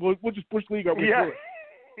 We'll just push league our way through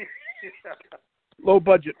it. Low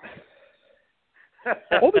budget.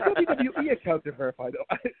 All the WWE accounts are verified, though.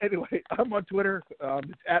 Anyway, I'm on Twitter.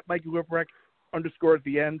 It's at Mikey Whipwreck _ at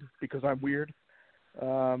the end because I'm weird. You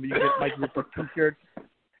can get Mikey Whipwreck t-shirt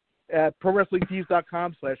at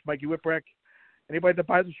ProWrestlingTees.com/Mikey Whipwreck. Anybody that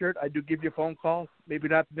buys a shirt, I do give you a phone call. Maybe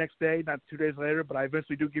not the next day, not 2 days later, but I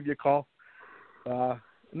eventually do give you a call. And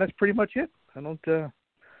that's pretty much it. I don't no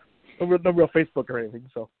real Facebook or anything.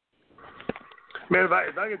 So, man, if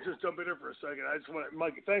I could just jump in here for a second, I just want to,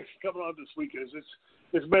 Mikey, thanks for coming on this weekend.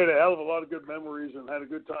 It's made a hell of a lot of good memories and had a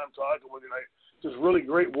good time talking with you. Just really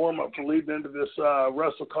great warm up for leading into this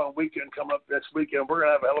WrestleCon weekend coming up next weekend. We're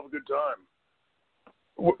gonna have a hell of a good time.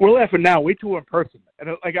 We're laughing now. Wait till we're in person.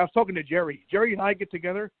 And like I was talking to Jerry. Jerry and I get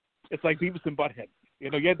together. It's like Beavis and Butthead. You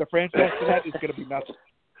know, you had the franchise for that. It's gonna be nothing.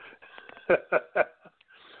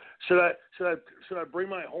 Should I bring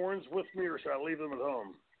my horns with me or should I leave them at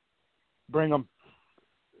home? Bring them.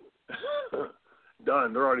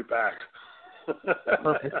 Done. They're already packed.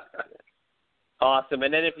 Perfect. Awesome.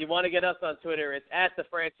 And then if you want to get us on Twitter, it's at the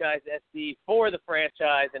Franchise SD for the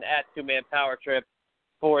franchise and at Two-Man Power Trip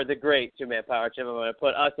for the great Two-Man Power Trip. I'm going to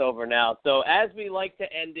put us over now. So as we like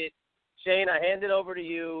to end it, Shane, I hand it over to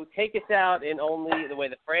you. Take us out in only the way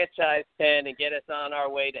the franchise can and get us on our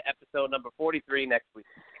way to episode number 43 next week.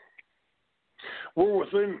 We're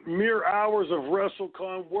within mere hours of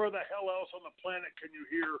WrestleCon. Where the hell else on the planet can you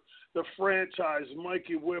hear the franchise,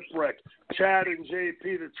 Mikey Whipwreck, Chad and JP,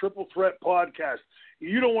 the Triple Threat Podcast?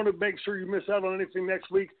 You don't want to make sure you miss out on anything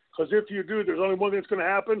next week, because if you do, there's only one thing that's going to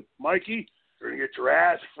happen. Mikey, you're going to get your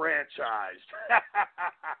ass franchised.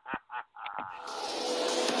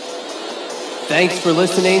 Thanks for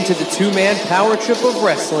listening to the Two-Man Power Trip of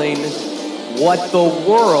Wrestling. What the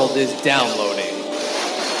world is downloading.